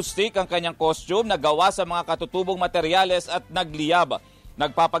nakasinding glue stick ang kanyang costume na gawa sa mga katutubong materyales at nagliyab.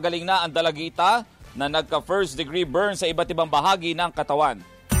 Nagpapagaling na ang dalagita na nagka-first degree burn sa iba't ibang bahagi ng katawan.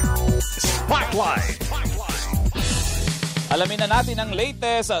 Spotlight! Alamin na natin ang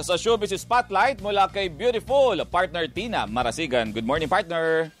latest sa Showbiz Spotlight mula kay beautiful partner Tina Marasigan. Good morning,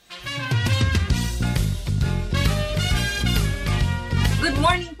 partner! Good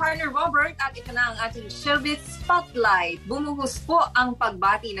morning, partner Robert, at ito na ang ating Showbiz Spotlight. Bumuhos po ang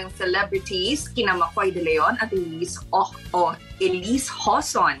pagbati ng celebrities kina Macoy De Leon at Elise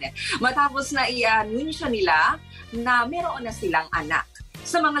Hoson matapos na i-anunsyo nila na meron na silang anak.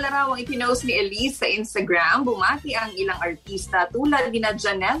 Sa mga larawang ipinost ni Elise sa Instagram, bumati ang ilang artista tulad ni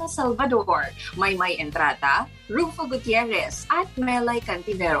Janela Salvador, Maymay Entrata, Rufo Gutierrez at Melay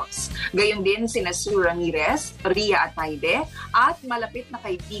Cantiveros. Gayon din sina Sue Ramirez, Ria Atayde at malapit na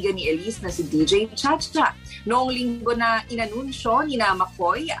kaibigan ni Elise na si DJ Chacha. Noong linggo na inanunsyo ni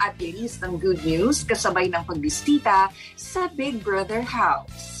McCoy at Elise ng good news kasabay ng pagbisita sa Big Brother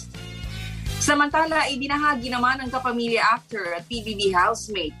house. Samantala, ibinahagi naman ng kapamilya actor at PBB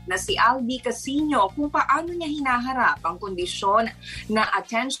housemate na si Albi Casino kung paano niya hinaharap ang kondisyon na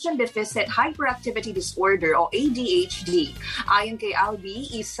Attention Deficit Hyperactivity Disorder o ADHD. Ayon kay Albi,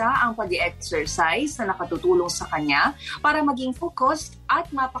 isa ang pag-exercise na nakatutulong sa kanya para maging focused at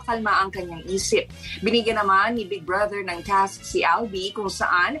mapakalma ang kanyang isip. Binigyan naman ni Big Brother ng task si Albi kung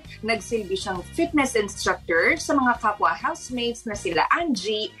saan nagsilbi siyang fitness instructor sa mga kapwa housemates na sila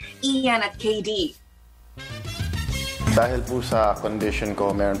Angie, Ian at KD. Dahil po sa condition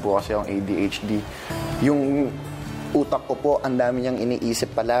ko, meron po kasi akong ADHD. Yung utak ko po, ang dami niyang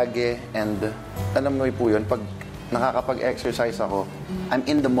iniisip palagi. And alam mo po yun, pag nakakapag-exercise ako, I'm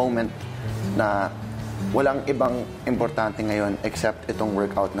in the moment na walang ibang importante ngayon except itong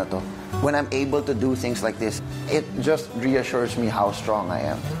workout na to. When I'm able to do things like this, it just reassures me how strong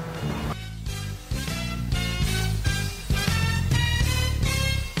I am.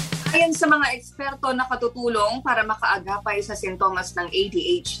 Ayon sa mga eksperto na katutulong para makaagapay sa sintomas ng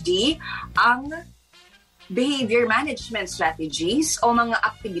ADHD, ang behavior management strategies o mga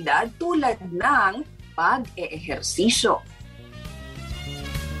aktibidad tulad ng pag-eehersisyo.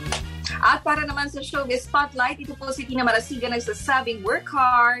 At para naman sa Showbiz Spotlight, ito po si Tina Marasigan nagsasabing work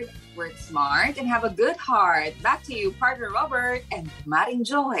hard, work smart, and have a good heart. Back to you, partner Robert and Maring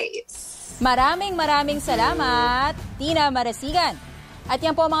Joyce. Maraming salamat, Tina Marasigan. At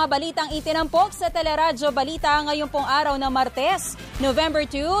yan po mga balitang itinampok sa Teleradyo Balita ngayong pong araw ng Martes, November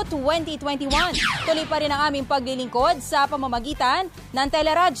 2, 2021. Tuloy pa rin ang aming paglilingkod sa pamamagitan ng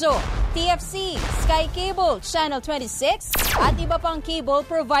Teleradyo, TFC, Sky Cable, Channel 26 at iba pang cable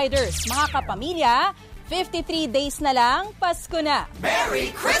providers. Mga kapamilya, 53 days na lang, Pasko na.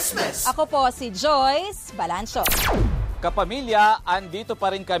 Merry Christmas! Ako po si Joyce Balancho. Kapamilya, andito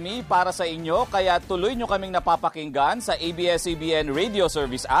pa rin kami para sa inyo kaya tuloy nyo kaming napapakinggan sa ABS-CBN Radio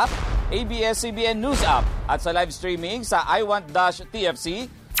Service app, ABS-CBN News app at sa live streaming sa iWant-TFC,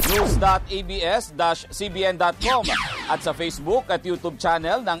 news.abs-cbn.com at sa Facebook at YouTube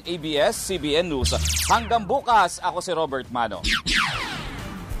channel ng ABS-CBN News. Hanggang bukas, ako si Robert Mano.